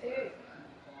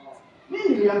 Mimi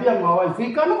niliambia my wife,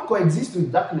 we cannot coexist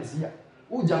with darkness here.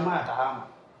 Huyu jamaa atahama.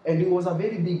 And he was a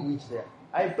very big witch there.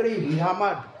 I prayed, he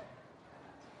hammered.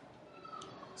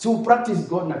 So practice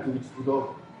God na kitu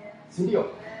kidogo. Si ndio?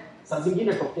 Saa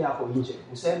zingine tokea hapo nje.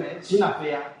 Useme, sina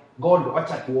fare, God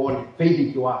wacha tuone, faith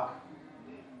ikiwaka.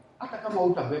 Hata kama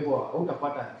utabebwa,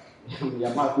 utapata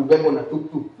jamaa kubebwa na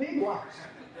tuktuk. Faith works.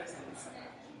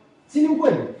 Si ni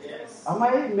ukweli? Am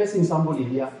I messing somebody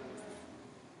here?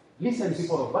 Listen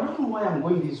people, but I don't know why I'm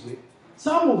going this way.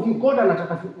 Some of you, God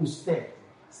anataka tu step.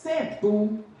 Step 2.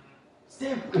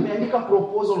 Step, umeandika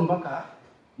proposal mpaka,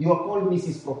 you are called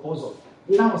Mrs. Proposal.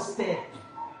 Now step.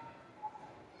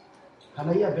 Can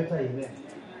I hear better amen?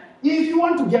 If you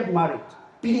want to get married,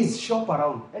 please shop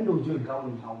around and enjoy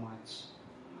gown how much.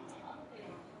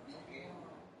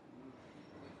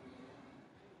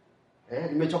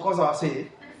 Nimechokoza wase.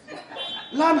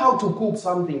 Learn how to cook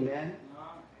something, man.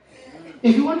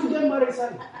 If you want to get married,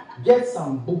 son, get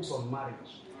some books on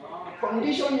marriage.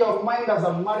 Condition your mind as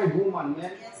a married woman,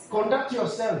 man. Conduct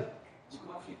yourself.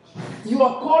 You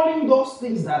are calling those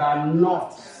things that are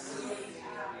not.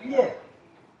 Yeah.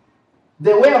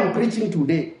 The way I'm preaching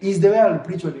today is the way I'll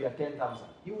preach when we are 10,000.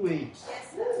 You wait.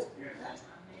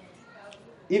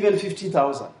 Even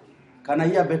 50,000. Can I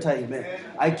hear better amen?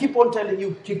 I keep on telling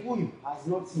you, Kikuyu has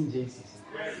not seen JCC.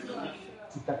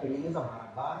 Tutatengeneza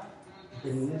barabara,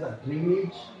 tutatengeneza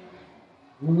drainage.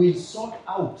 We will sort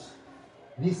out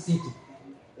this city.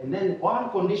 And then one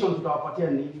condition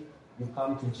tutawapatia ni you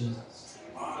come to Jesus.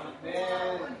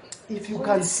 Amen. If you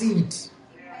can see it,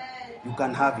 you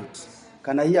can have it.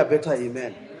 Can I hear better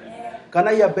amen? Can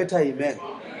I hear better amen?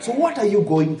 So what are you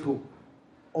going through?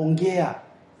 Ongea.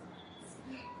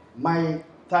 My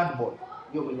third boy,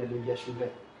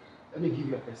 let me give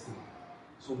you a testimony.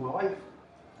 So my wife,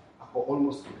 ako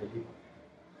almost to deliver.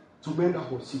 Tumeenda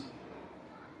hospital.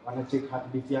 Wana check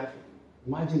heartbeat yake.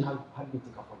 Imagine how heartbeat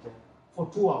ikapotea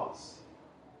for 2 hours.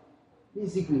 Mimi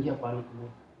sikuingia panic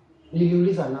mode.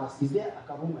 Niliuliza nurse, is there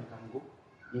a room I can go?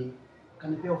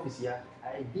 Kanipea office yake.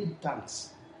 I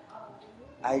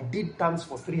did thanks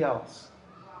for 3 hours.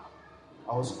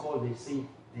 I was called, they said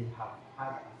they have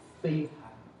had a faint heartbeat.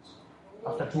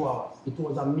 After 2 hours. It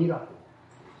was a miracle.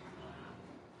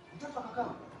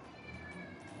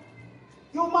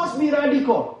 You must be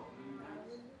radical.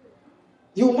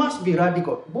 You must be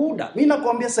radical. Buddha, mimi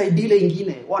nakwambia saidi ile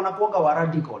ingine wanakuanga wa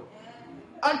radical.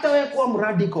 Hata wewe kuwa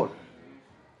mradical.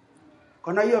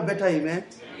 Can I hear better amen?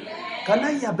 Can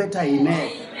I hear better amen?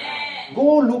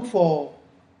 Go look for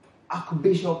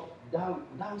Archbishop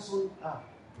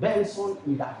Benson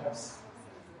Idahosa.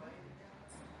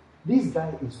 This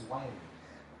guy is wild.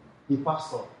 He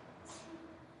passed on.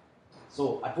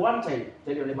 So at one time,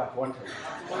 tell your neighbor at one time.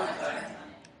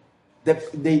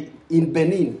 They in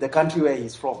Benin, the country where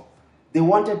he's from, they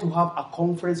wanted to have a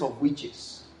conference of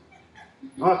witches.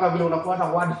 Unakabila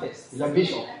unapata word fest, the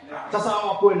bishop. Sasa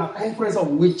hawakuwa na conference of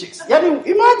witches. Yaani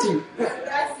imagine.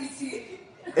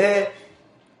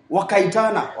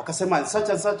 Wakaitana, wakasema such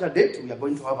and such a date we are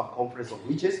going to have a conference of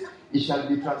witches. It shall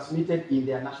be transmitted in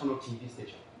their national TV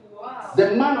station. Wow.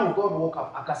 The man of God woke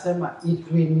up, akasema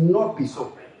it will not be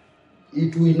so.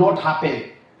 It will not happen.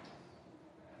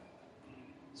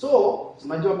 So,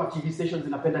 unajua ma TV stations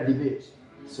zinapenda debate.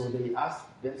 So they asked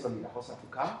Benson Idahosa to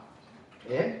come.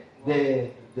 The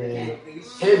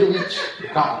head witch to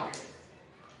come.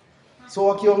 So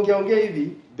wakiongea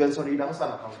hivi, Benson Idahosa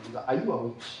anakauliza, are you a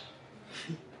witch?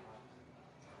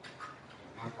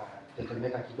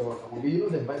 Tetemeka kidogo. You know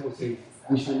the Bible says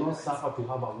we should not suffer to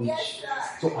have a witch. Yes,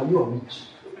 so are you a witch?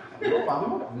 No, I'm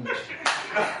not a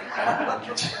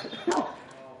witch.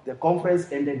 The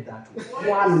conference ended that way.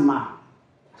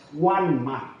 One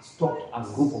man stopped a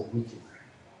group of witches.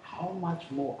 How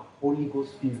much more a Holy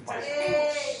Ghost filled pastor?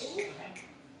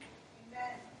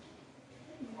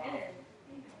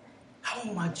 How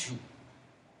much you?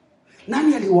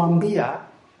 Nani aliwaambia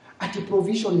ati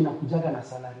provision inakujaga na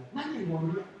salary? Nani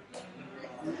aliwaambia?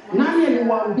 Nani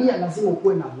aliwaambia lazima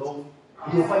ukuwe na loan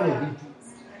ndio ufanye vitu?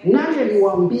 Nani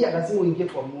aliwaambia lazima uingie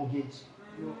kwa mortgage?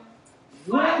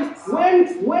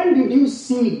 When did you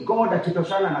see God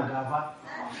akitoshana na gava?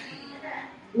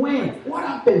 When? What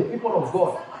happened, people of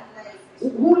God?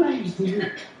 Who lied to you?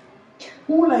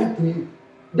 Who lied to you?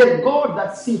 The God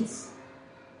that sits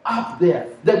up there,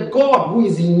 the God who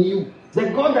is in you, the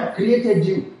God that created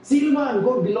you. Silver and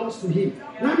gold belongs to Him.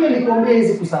 Nani alikwambia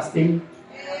hizi kusustain?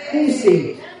 Who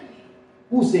said?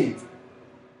 Who said?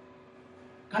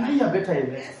 Can I hear better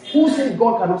amen? Who said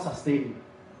God cannot sustain you?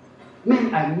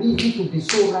 Man, I need you to be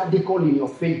so radical in your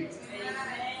faith.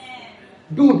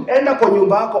 Dude, enda kwa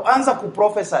nyumba yako, anza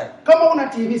kuprophesy. Kama una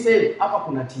TV sale, hapa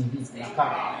kuna TV.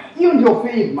 Hiyo ndio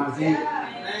faith, mazee.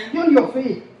 Hiyo ndio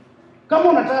faith. Kama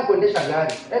unataka kuendesha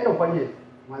gari, enda ufanye,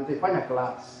 fanya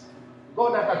class.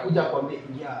 God atakuja kwambia,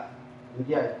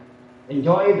 ingia.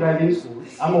 Enjoy driving school.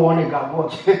 Ama uone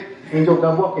gabwa. Enjoy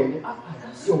gabwa kende.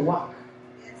 That's your work.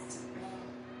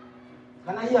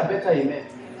 Can I hear better amen?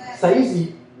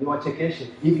 Saizi ni wachekeshe.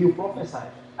 If you prophesy,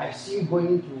 I see you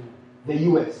going to the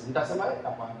US. Nitasema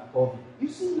hapana COVID. You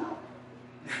see now.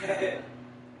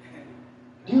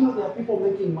 Do you know there are people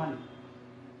making money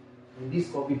in this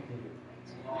COVID period?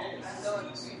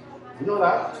 You know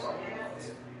that?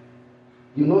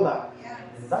 You know that?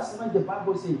 And that's why the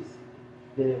Bible says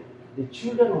the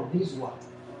children of this world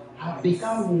have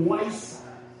become wiser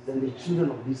than the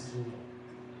children of this kingdom.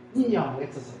 Ninyi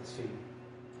exercise faith.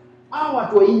 Hao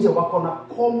watu wa nje wako na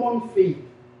common faith.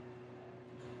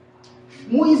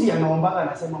 Mwizi anaomba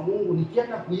anasema Mungu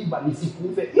nikienda kuiba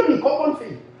nisikufe. Hiyo ni common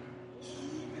faith.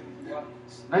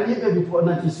 Na nipe vitu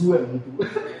anatisiwe mtu.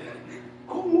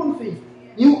 Common faith.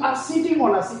 You are sitting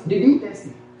on a seat. Did you test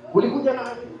it? Ulikuja na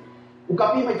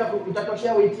ukapima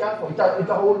itatoshea weight yako,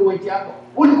 itahold weight yako.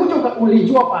 Ulikuja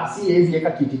ulijua pasi hizi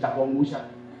eka kiti itakuangusha.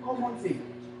 Common faith.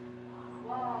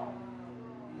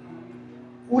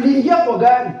 Uliingia kwa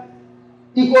gari.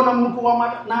 Iko na mtu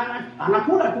wa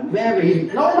anakula tu wewe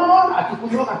hivi. Na unaona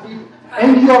akikunywa kitu.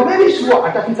 And you are very sure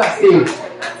atafika stage.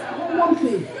 Common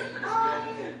faith.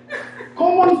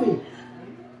 Common faith.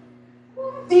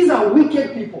 These are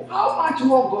wicked people. How much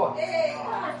more God?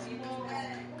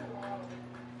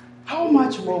 How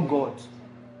much more God?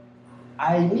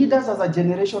 I need us as a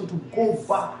generation to go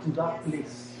back to that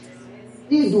place.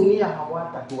 Hii dunia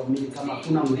hawatatuamini kama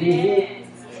kuna nguvu.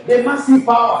 They must see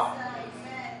power.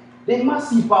 They must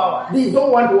see power. They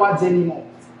don't want words anymore.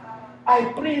 I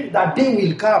pray that day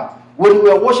will come when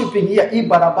we are worshiping here. Hii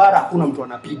barabara kuna mtu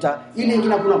anapita. Ile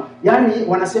nyingine kuna yani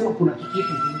wanasema kuna kitu.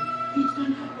 It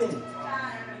can happen.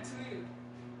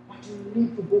 But you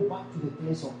need to go back to the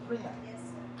place of prayer.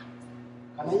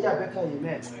 Can I hear better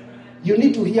amen? You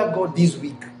need to hear God this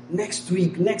week,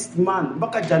 next month,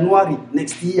 mpaka January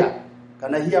next year.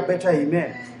 Can I hear better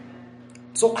amen?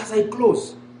 So as I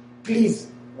close, please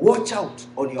watch out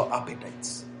on your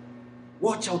appetites.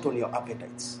 Watch out on your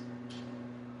appetites.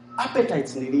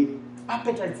 Appetites ni nini?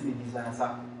 Appetites ni desire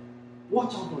zako.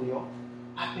 Watch out on your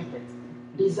appetites.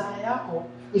 Desire yako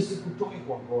isikutoke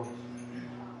kwa God.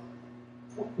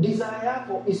 Desire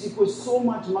yako isikuwe so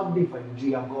much magnified juu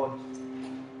ya God.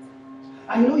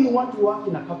 I know you want to work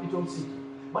in a capital city,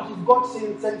 but if God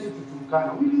sent you to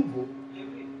Turkana, will you go?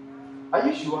 Are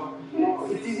you sure? No,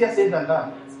 it's easier said than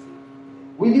done.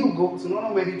 Will you go? So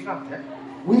no very trapped.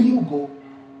 Will you go?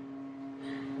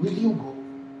 Will you go?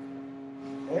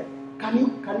 Can you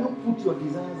put your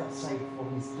desires aside for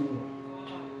His kingdom?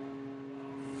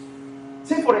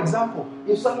 Say for example,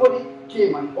 if somebody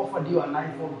came and offered you an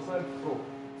iPhone 12 Pro,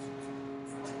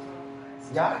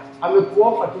 yeah, I will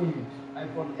offer to you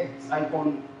iPhone X,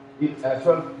 iPhone 12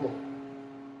 Pro,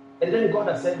 and then God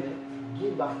has said,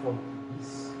 give that phone to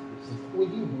this. Will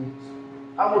you do it?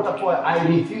 I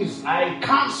refuse. I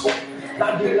cancel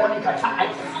that demonic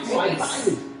attack. So I bind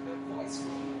it.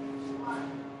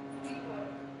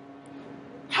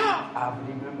 I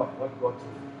remember what God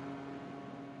told me.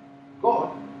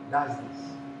 God does this.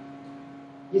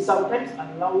 He sometimes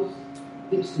allows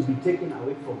things to be taken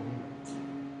away from you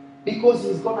because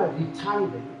He's going to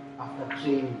return them after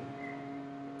training.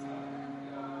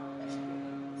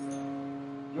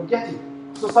 You get it?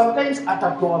 So sometimes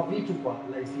atatoa vitu kwa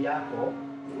life yako,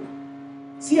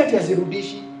 si ati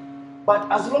azirudishi,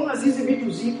 but as long as hizi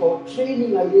vitu ziko,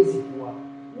 training haiwezi kuwa.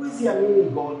 Huwezi amini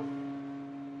God.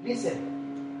 Listen.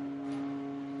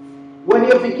 When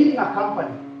you're beginning a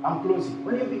company, I'm closing.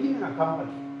 When you're beginning a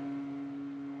company,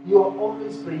 you are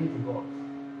always praying to God.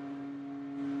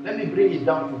 Let me bring it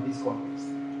down to this context.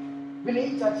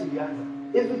 Vile church ilianza,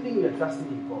 everything we are trusting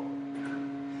in God.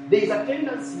 There is a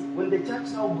tendency when the church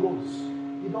now grows,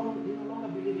 you no longer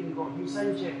believe in God. You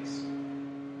sign checks.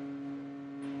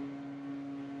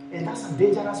 And that's a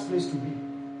dangerous place to be.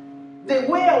 The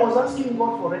way I was asking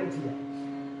God for rent here,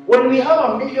 when we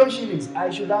have 1 million shillings, I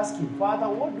should ask Him, Father,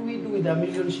 what do we do with 1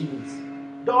 million shillings?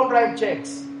 Don't write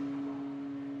checks.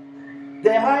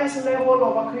 The highest level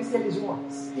of a Christian is what?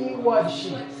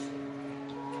 Stewardship.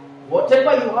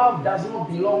 Whatever you have does not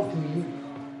belong to you.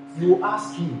 You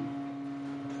ask Him.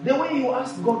 The way you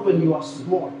ask God when you are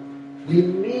small,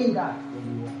 remain that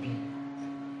when you are big.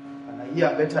 And I hear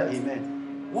better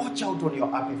amen. Watch out on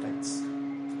your appetites.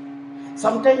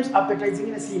 Sometimes appetites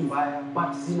zingine si mbaya,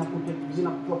 but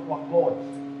zinakutoa kwa God.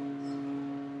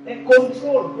 And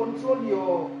control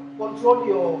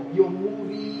your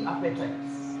movie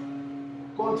appetites.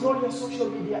 Control your social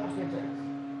media appetites.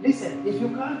 Listen, if you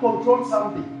can't control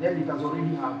something, then it has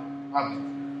already happened.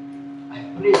 I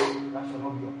pray that shall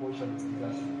not be your portion in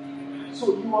Jesus' name.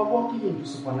 So you are walking into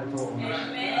supernatural ownership.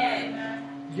 Amen.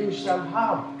 You shall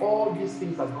have all these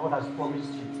things that God has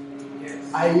promised you.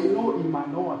 Yes. I know in my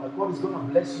Noah that God is going to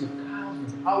bless you with cars,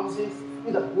 with houses,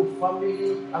 with a good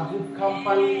family, a good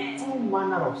company, all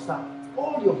manner of stuff.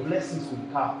 All your blessings will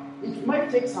come. It might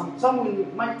take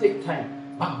it might take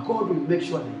time, but God will make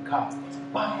sure they come.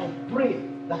 But I pray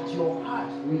that your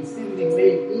heart will still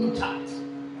remain intact.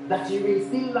 That you will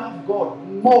still love God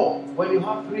more when you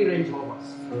have free range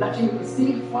rovers. That you will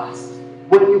still fast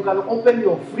when you can open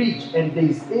your fridge and there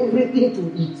is everything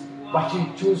to eat, but you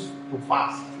choose to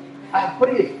fast. I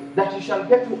pray that you shall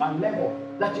get to a level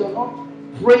that you're not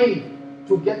praying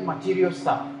to get material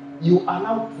stuff. You are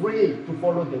now praying to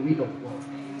follow the will of God.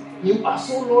 You are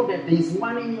so loaded. There is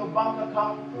money in your bank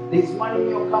account. There is money in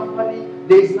your company.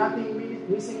 There is nothing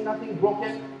missing, nothing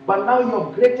broken. But now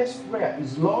your greatest prayer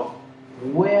is, Lord,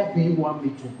 where do you want me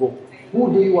to go?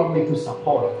 Who do you want me to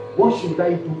support? What should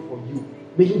I do for you?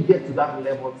 May you get to that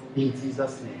level in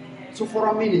Jesus' name. So for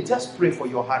a minute, just pray for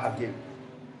your heart again.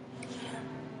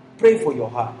 Pray for your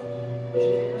heart.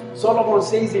 Solomon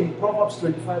says in Proverbs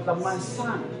 25 that, my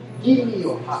son, give me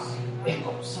your heart and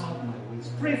observe my ways.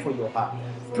 Pray for your heart.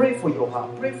 Pray for your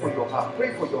heart. Pray for your heart.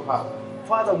 Pray for your heart.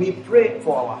 Father, we pray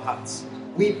for our hearts.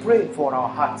 We pray for our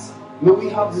hearts. May we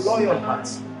have loyal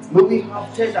hearts. May we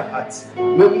have tender hearts.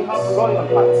 May we have loyal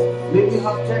hearts. May we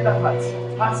have tender hearts.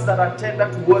 Hearts that are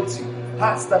tender towards you.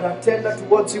 Hearts that are tender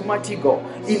towards you, mighty God.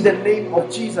 In the name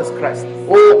of Jesus Christ.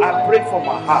 Oh, I pray for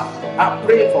my heart. I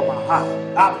pray for my heart.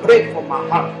 I pray for my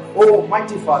heart. Oh,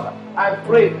 mighty Father, I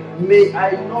pray, may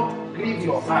I not grieve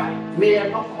your heart. May I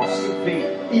not cause you pain.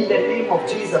 In the name of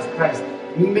Jesus Christ.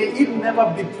 May it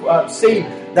never be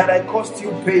said that I caused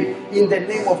you pain. In the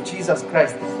name of Jesus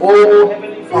Christ. Oh,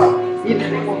 Heavenly Father, in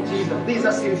the name of Jesus, this is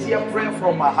a sincere prayer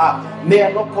from my heart. May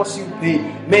I not cause you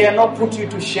pain. May I not put you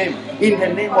to shame. In the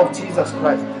name of Jesus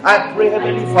Christ. I pray,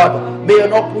 Heavenly Father, may I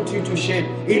not put you to shame.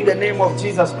 In the name of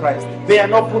Jesus Christ. May I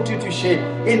not put you to shame.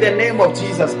 In the name of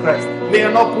Jesus Christ. May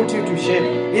I not put you to shame.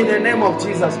 In the name of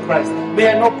Jesus Christ. May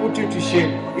I not put you to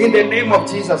shame. In the name of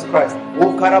Jesus Christ.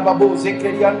 Oh, Karababo,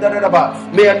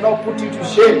 Zekeriandaraba. May I not put you to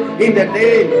shame. In the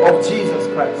name of Jesus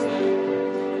Christ.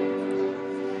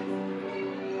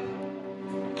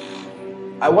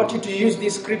 I want you to use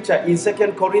this scripture in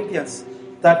 2 Corinthians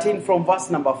 13 from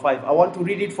verse number 5. I want to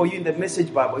read it for you in the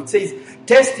Message Bible. It says,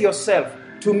 test yourself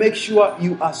to make sure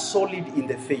you are solid in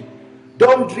the faith.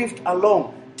 Don't drift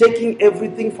along, taking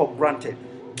everything for granted.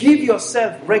 Give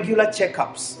yourself regular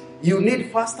checkups. You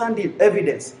need first-hand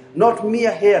evidence, not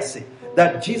mere hearsay,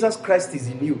 that Jesus Christ is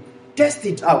in you. Test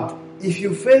it out. If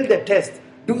you fail the test,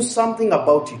 do something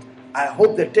about it. I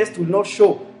hope the test will not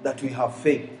show that we have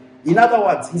failed. In other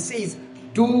words, he says,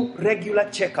 do regular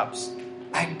checkups.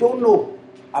 I don't know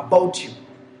about you,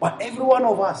 but every one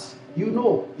of us, you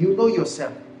know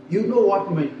yourself. You know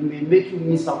what may make you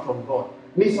miss out on God,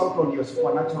 miss out on your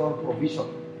supernatural provision.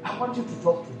 I want you to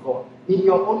talk to God in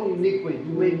your own unique way.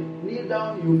 You may kneel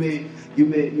down, you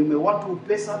may want to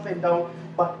pace up and down,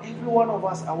 but every one of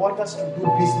us, I want us to do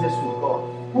business with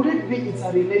God. Could it be it's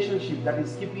a relationship that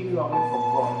is keeping you away from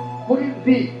God? Could it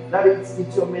be that it's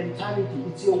your mentality,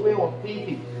 it's your way of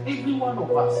thinking? Every one of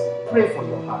us, pray for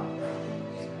your heart.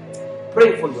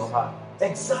 Pray for your heart.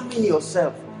 Examine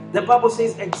yourself. The Bible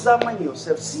says, examine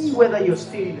yourself. See whether you're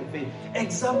still in the faith.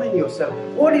 Examine yourself.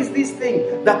 What is this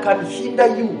thing that can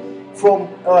hinder you from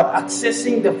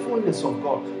accessing the fullness of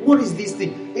God? What is this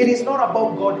thing? It is not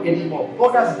about God anymore.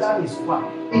 God has done his part.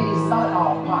 It is not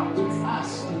our part. It's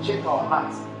us to check our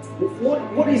hearts.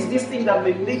 What is this thing that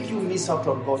may make you miss out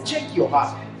on God? Check your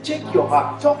heart. Check your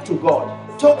heart. Talk to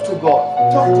God. Talk to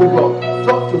God. Talk to God.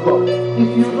 Talk to God.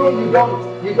 If you know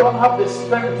you don't have the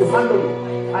strength to handle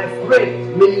it, I pray,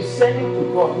 may you send it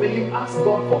to God. May you ask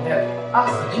God for help.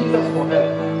 Ask Jesus for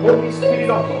help. Holy Spirit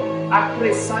of God, I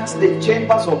pray, search the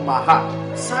chambers of my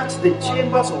heart. Search the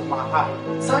chambers of my heart.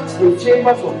 Search the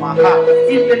chambers of my heart.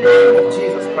 In the name of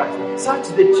Jesus Christ. Search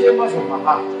the chambers of my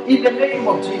heart. In the name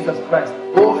of Jesus Christ.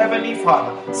 Oh, Heavenly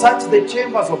Father, search the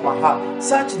chambers of my heart.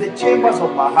 Search the chambers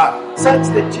of my heart. Search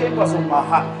the chambers of my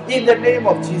heart. In the name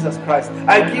of Jesus Christ.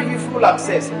 I give you full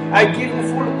access. I give you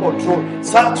full control.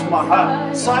 Search my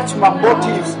heart. Search my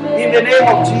motives. In the name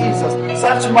of Jesus.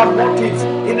 Search my motives.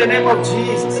 In the name of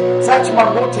Jesus. Search my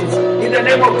motives. In the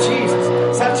name of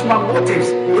Jesus. Search my motives.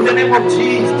 In the name of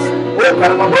Jesus. Oh,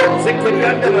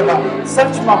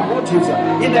 search my motives.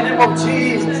 In the name of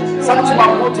Jesus. Search my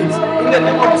motives. In the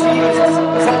name of Jesus.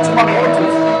 Search my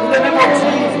motives. In the name of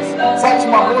Jesus. Search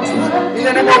my motives. In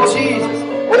the name of Jesus.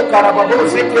 Oh,